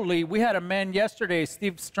 Slowly, we had a man yesterday,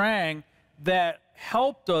 Steve Strang, that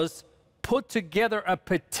helped us put together a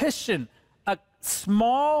petition, a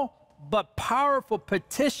small but powerful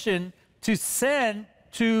petition to send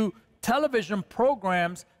to television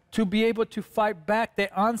programs to be able to fight back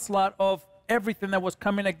the onslaught of everything that was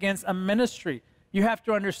coming against a ministry. You have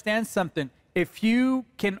to understand something. If you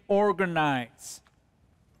can organize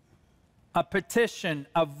a petition,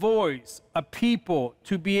 a voice, a people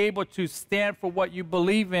to be able to stand for what you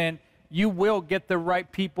believe in, you will get the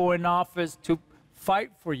right people in office to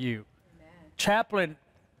fight for you. Amen. Chaplain,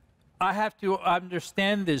 I have to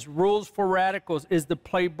understand this. Rules for Radicals is the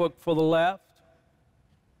playbook for the left.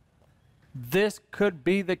 This could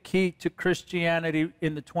be the key to Christianity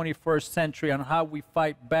in the 21st century on how we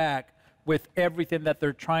fight back with everything that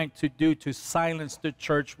they're trying to do to silence the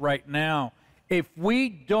church right now. If we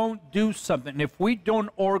don't do something, if we don't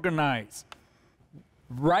organize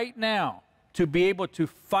right now to be able to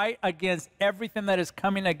fight against everything that is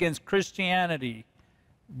coming against Christianity,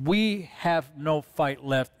 we have no fight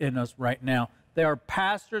left in us right now. There are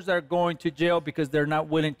pastors that are going to jail because they're not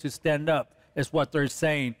willing to stand up, is what they're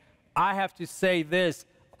saying. I have to say this,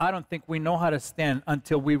 I don't think we know how to stand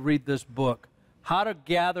until we read this book. How to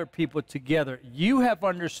gather people together. You have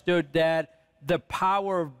understood, Dad, the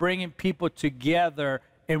power of bringing people together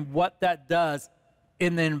and what that does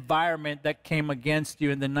in the environment that came against you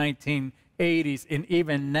in the 1980s. And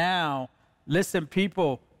even now, listen,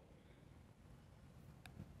 people,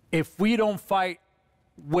 if we don't fight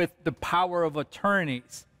with the power of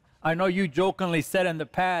attorneys, I know you jokingly said in the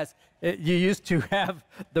past, you used to have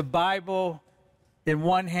the Bible in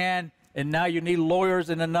one hand, and now you need lawyers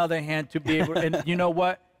in another hand to be able, and you know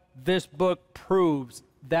what? This book proves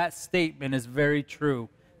that statement is very true.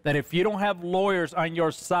 that if you don't have lawyers on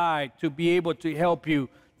your side to be able to help you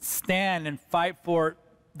stand and fight for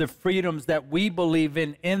the freedoms that we believe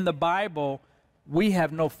in the Bible, we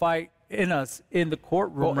have no fight in us in the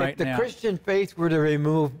courtroom right now. If the Christian faith were to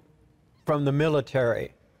remove from the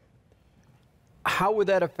military, how would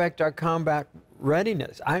that affect our combat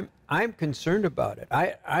readiness? I'm concerned about it.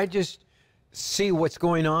 I just see what's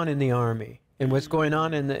going on in the Army and what's going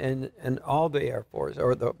on in all the Air Force,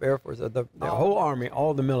 or the Air Force, or the whole Army,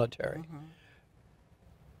 all the military.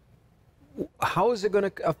 How is it going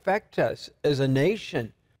to affect us as a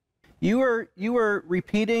nation? You are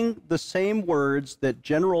repeating the same words that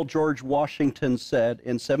General George Washington said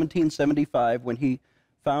in 1775 when he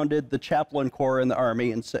founded the Chaplain Corps in the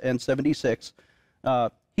Army in 76.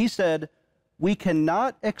 He said, "We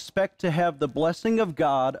cannot expect to have the blessing of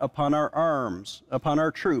God upon our arms, upon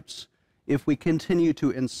our troops, if we continue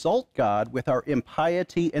to insult God with our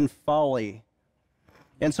impiety and folly."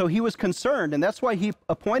 And so he was concerned, and that's why he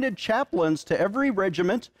appointed chaplains to every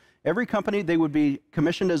regiment, every company. They would be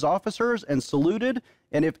commissioned as officers and saluted,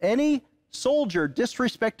 and if any soldier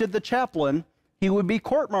disrespected the chaplain, he would be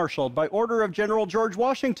court-martialed by order of General George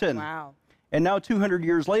Washington. Wow. And now 200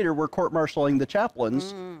 years later, we're court-martialing the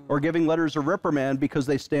chaplains or giving letters of reprimand because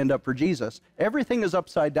they stand up for Jesus. Everything is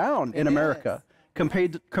upside down in America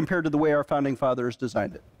compared to the way our founding fathers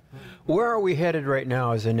designed it. Where are we headed right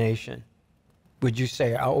now as a nation, would you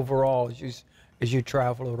say, overall, as you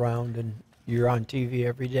travel around and you're on TV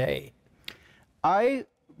every day? I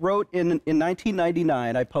wrote in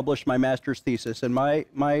 1999, I published my master's thesis, and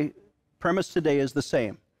my premise today is the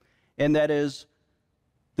same, and that is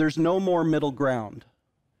there's no more middle ground.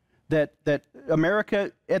 That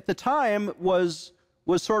America at the time was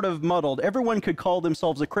sort of muddled. Everyone could call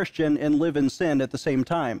themselves a Christian and live in sin at the same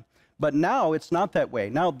time. But now it's not that way.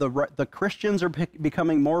 Now the Christians are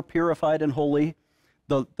becoming more purified and holy.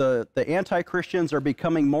 The anti-Christians are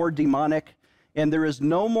becoming more demonic. And there is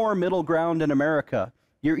no more middle ground in America.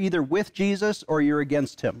 You're either with Jesus or you're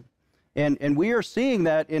against him. And we are seeing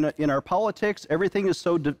that in our politics. Everything is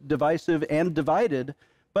so divisive and divided.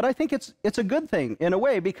 But I think it's a good thing in a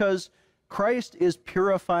way, because Christ is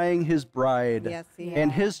purifying his bride. Yes, he is. And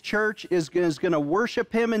his church is going to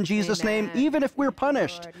worship him in Jesus' name, even if we're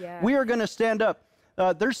punished. Lord, yes. We are going to stand up.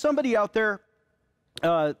 There's somebody out there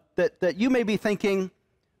that you may be thinking,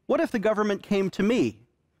 what if the government came to me?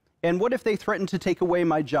 And what if they threatened to take away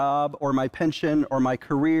my job or my pension or my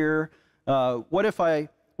career? What if I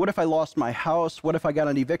lost my house? What if I got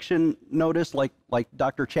an eviction notice like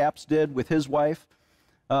Dr. Chaps did with his wife?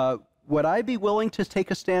 Would I be willing to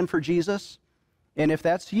take a stand for Jesus? And if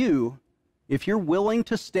that's you, if you're willing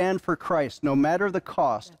to stand for Christ, no matter the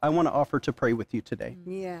cost, I want to offer to pray with you today.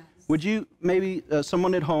 Yes. Would you, maybe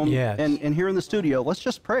someone at home and here in the studio, let's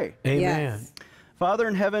just pray. Amen. Yes. Father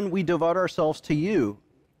in heaven, we devote ourselves to you,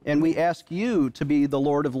 and we ask you to be the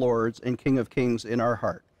Lord of Lords and King of Kings in our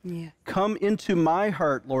heart. Yes. Come into my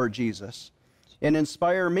heart, Lord Jesus, and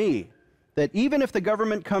inspire me that even if the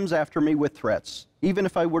government comes after me with threats, even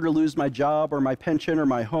if I were to lose my job or my pension or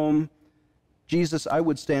my home, Jesus, I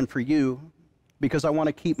would stand for you because I want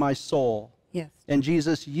to keep my soul. Yes. And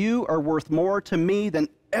Jesus, you are worth more to me than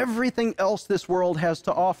everything else this world has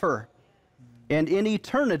to offer. And in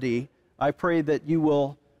eternity, I pray that you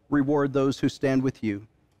will reward those who stand with you.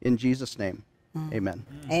 In Jesus' name, amen.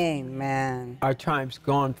 Amen. Our time's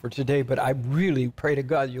gone for today, but I really pray to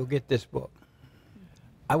God you'll get this book.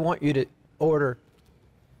 I want you to order.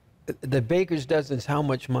 The Baker's Dozen's how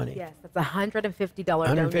much money? Yes, that's a $150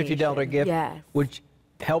 donation. $150 gift, Yes. which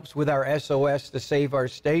helps with our SOS to save our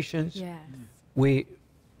stations. Yes.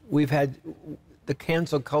 We've had the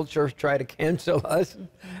cancel culture try to cancel us,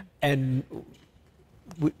 and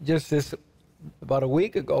about a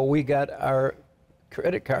week ago, we got our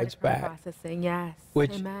credit cards back, Processing, yes.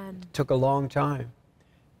 which Amen. took a long time.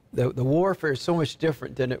 The warfare is so much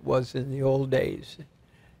different than it was in the old days,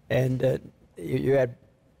 and you had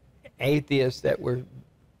atheists that were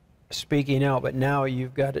speaking out, but now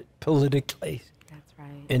you've got it politically. That's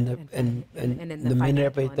right. In the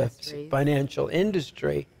financial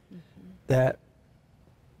industry, that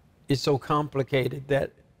is so complicated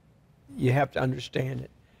that you have to understand it.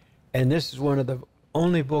 And this is one of the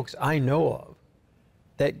only books I know of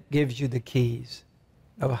that gives you the keys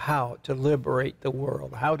of how to liberate the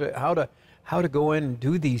world, how to go in and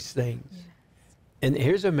do these things. Yes. And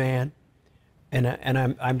here's a man, and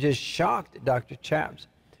I'm just shocked that Dr. Chaps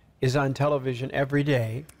is on television every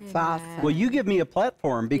day. It's awesome. Well, you give me a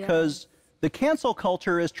platform because the cancel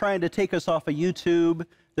culture is trying to take us off of YouTube.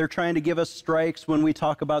 They're trying to give us strikes when we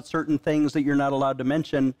talk about certain things that you're not allowed to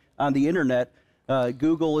mention on the internet.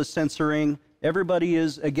 Google is censoring. everybody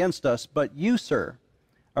is against us, but you, sir,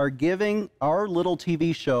 are giving our little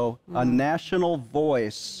TV show a national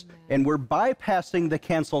voice, and we're bypassing the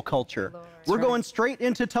cancel culture. We're going straight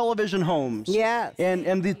into television homes. Yes.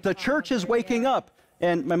 And the church is waking up.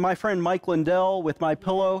 And my friend Mike Lindell with My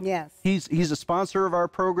Pillow, yes, he's a sponsor of our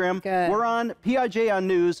program. Good. We're on PIJ on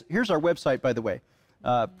News. Here's our website, by the way,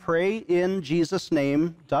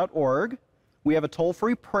 prayinjesusname.org. We have a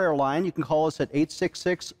toll-free prayer line. You can call us at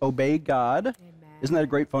 866-OBEY-GOD. Amen. Isn't that a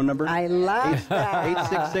great phone number? I love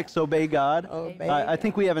that. 866-OBEY-GOD. I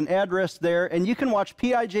think we have an address there. And you can watch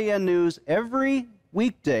PIJN News every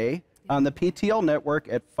weekday on the PTL network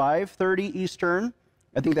at 5:30 Eastern.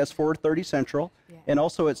 I think that's 4:30 Central. Yeah. And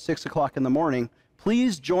also at 6 o'clock in the morning.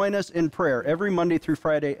 Please join us in prayer every Monday through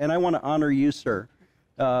Friday. And I want to honor you, sir,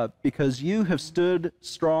 because you have stood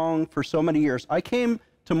strong for so many years. I came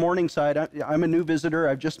to Morningside. I'm a new visitor.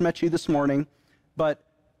 I've just met you this morning. But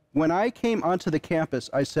when I came onto the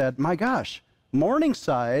campus, I said, my gosh,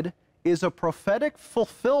 Morningside is a prophetic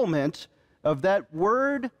fulfillment of that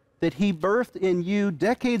word that he birthed in you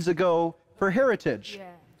decades ago for heritage,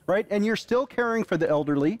 right? And you're still caring for the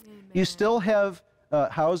elderly. Amen. You still have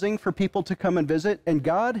housing for people to come and visit, and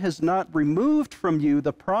God has not removed from you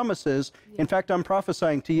the promises. In fact, I'm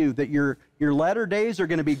prophesying to you that your latter days are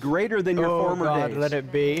going to be greater than your former days. Let it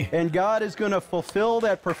be. And God is going to fulfill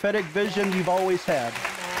that prophetic vision you've always had.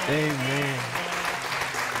 Amen.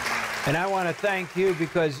 And I want to thank you,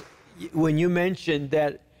 because when you mentioned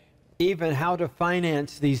that even how to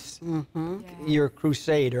finance these, your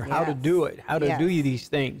crusade, or how to do it, how to do these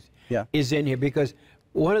things, is in here. Because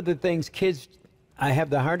one of the things kids, I have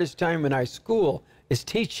the hardest time in our school is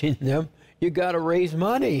teaching them, you got to raise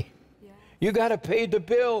money. You got to pay the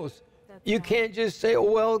bills. You can't just say,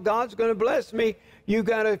 oh, well, God's going to bless me. You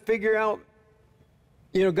got to figure out,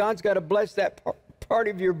 you know, God's got to bless that part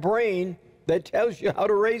of your brain that tells you how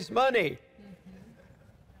to raise money.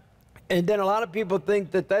 And then a lot of people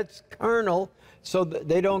think that that's carnal, so that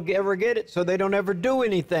they don't ever get it, so they don't ever do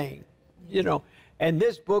anything, you know. And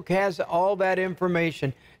this book has all that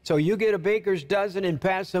information. So you get a baker's dozen and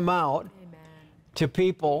pass them out to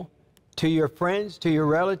people, to your friends, to your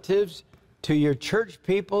relatives, to your church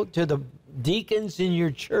people, to the deacons in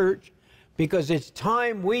your church, because it's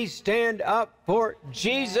time we stand up for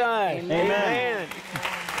Jesus. Amen. Amen.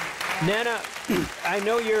 Nana, I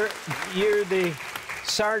know you're the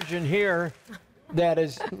sergeant here that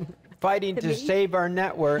is fighting to save our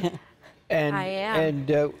network, and I am.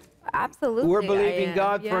 And absolutely, we're believing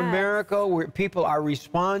God for a miracle where people are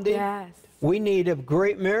responding. Yes. We need a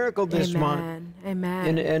great miracle this month.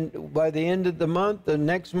 Amen. And by the end of the month, the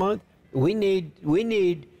next month, we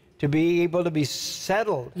need to be able to be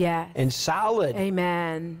settled and solid.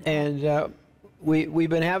 Amen. And we've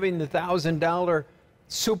been having the $1,000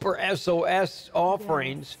 Super SOS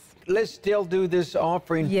offerings. Let's still do this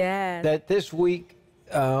offering that this week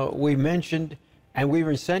we mentioned, and we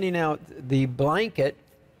were sending out the blanket.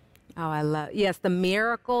 Oh, I love, yes, the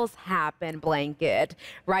Miracles Happen blanket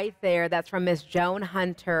right there. That's from Miss Joan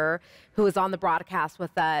Hunter, who is on the broadcast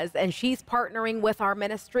with us. And she's partnering with our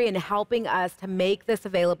ministry and helping us to make this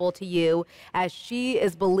available to you as she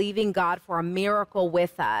is believing God for a miracle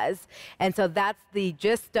with us. And so that's the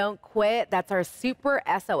Just Don't Quit. That's our Super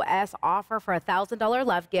SOS offer for a $1,000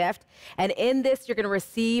 love gift. And in this, you're going to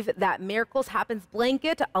receive that Miracles Happens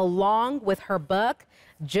blanket along with her book,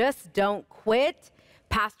 Just Don't Quit.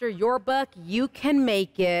 Pastor, your book, You Can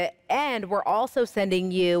Make It. And we're also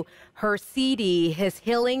sending you her CD, His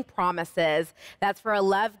Healing Promises. That's for a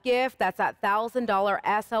love gift. That's that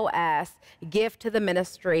 $1,000 SOS gift to the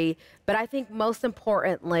ministry. But I think most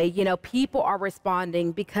importantly, you know, people are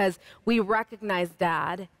responding because we recognize,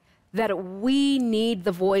 Dad, that we need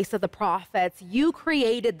the voice of the prophets. You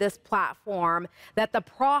created this platform that the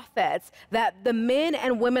prophets, that the men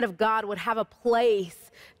and women of God would have a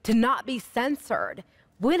place to not be censored.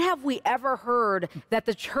 When have we ever heard that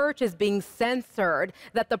the church is being censored,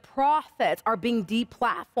 that the prophets are being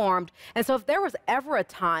deplatformed? And so if there was ever a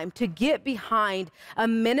time to get behind a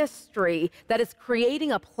ministry that is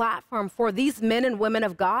creating a platform for these men and women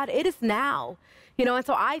of God, it is now. You know, and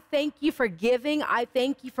so I thank you for giving. I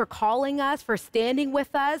thank you for calling us, for standing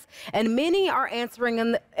with us. And many are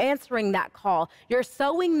answering that call. You're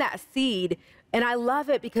sowing that seed And I love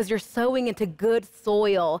it because you're sowing into good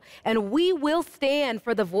soil. And we will stand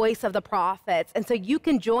for the voice of the prophets. And so you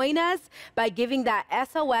can join us by giving that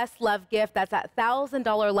SOS love gift. That's that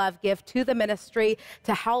 $1,000 love gift to the ministry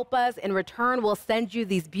to help us. In return, we'll send you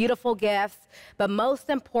these beautiful gifts. But most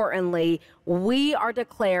importantly, we are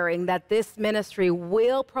declaring that this ministry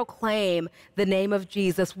will proclaim the name of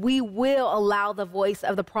Jesus. We will allow the voice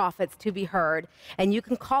of the prophets to be heard. And you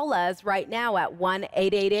can call us right now at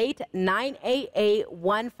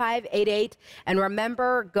 1-888-988-1588. And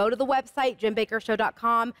remember, go to the website,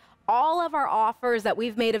 jimbakkershow.com. All of our offers that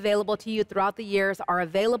we've made available to you throughout the years are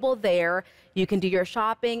available there. You can do your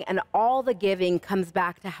shopping, and all the giving comes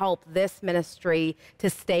back to help this ministry to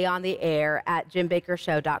stay on the air at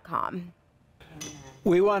jimbakkershow.com.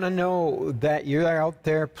 We want to know that you're out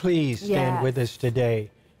there. Please stand with us today.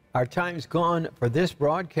 Our time's gone for this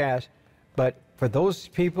broadcast, but for those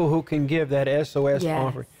people who can give that SOS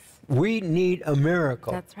offering, we need a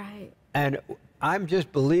miracle. That's right. And I'm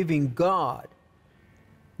just believing God.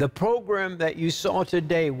 The program that you saw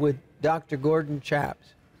today with Dr. Gordon Chaps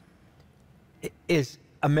is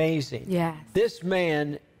amazing. Yes. This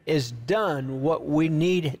man is done what we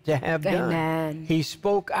need to have done. Amen. He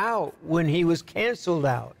spoke out when he was canceled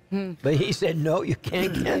out. But he said, no, you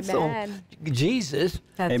can't cancel Jesus.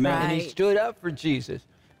 That's Amen. right. And he stood up for Jesus.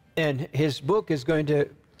 And his book is going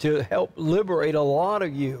to help liberate a lot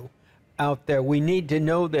of you out there. We need to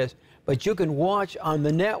know this. But you can watch on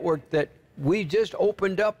the network that we just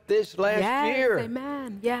opened up this last year.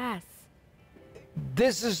 Amen. Yes.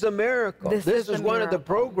 This is the miracle. This is one of the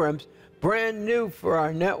programs brand new for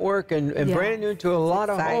our network and brand new to a lot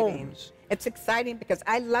of homes. It's exciting because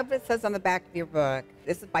I love what it says on the back of your book.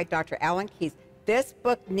 This is by Dr. Alan Keyes. This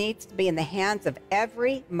book needs to be in the hands of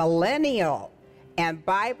every millennial and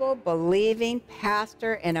Bible-believing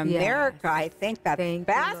pastor in America. I think that's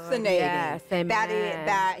fascinating. Yes, amen.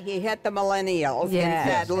 That he hit the millennials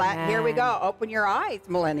and said, here we go, open your eyes,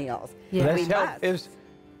 millennials. Let's help his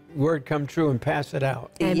word come true and pass it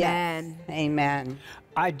out. Amen. Yes. Amen.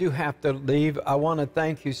 I do have to leave. I want to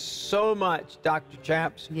thank you so much, Dr.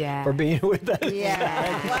 Chaps, for being with us.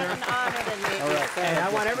 Yeah, what an honor to meet you, sir. And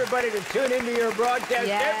I want everybody to tune into your broadcast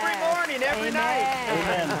every morning, every night.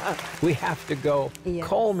 Amen. We have to go. Yes.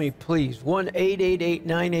 Call me, please,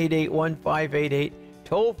 1-888-988-1588,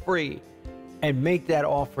 toll free, and make that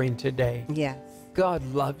offering today. Yes. God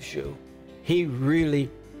loves you. He really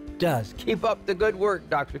does. Keep up the good work,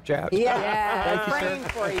 Dr. Chaps. Yeah, Thank you, praying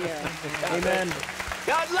for you. Amen.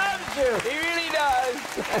 God loves you. He really does.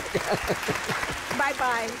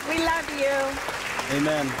 Bye-bye. We love you.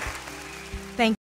 Amen.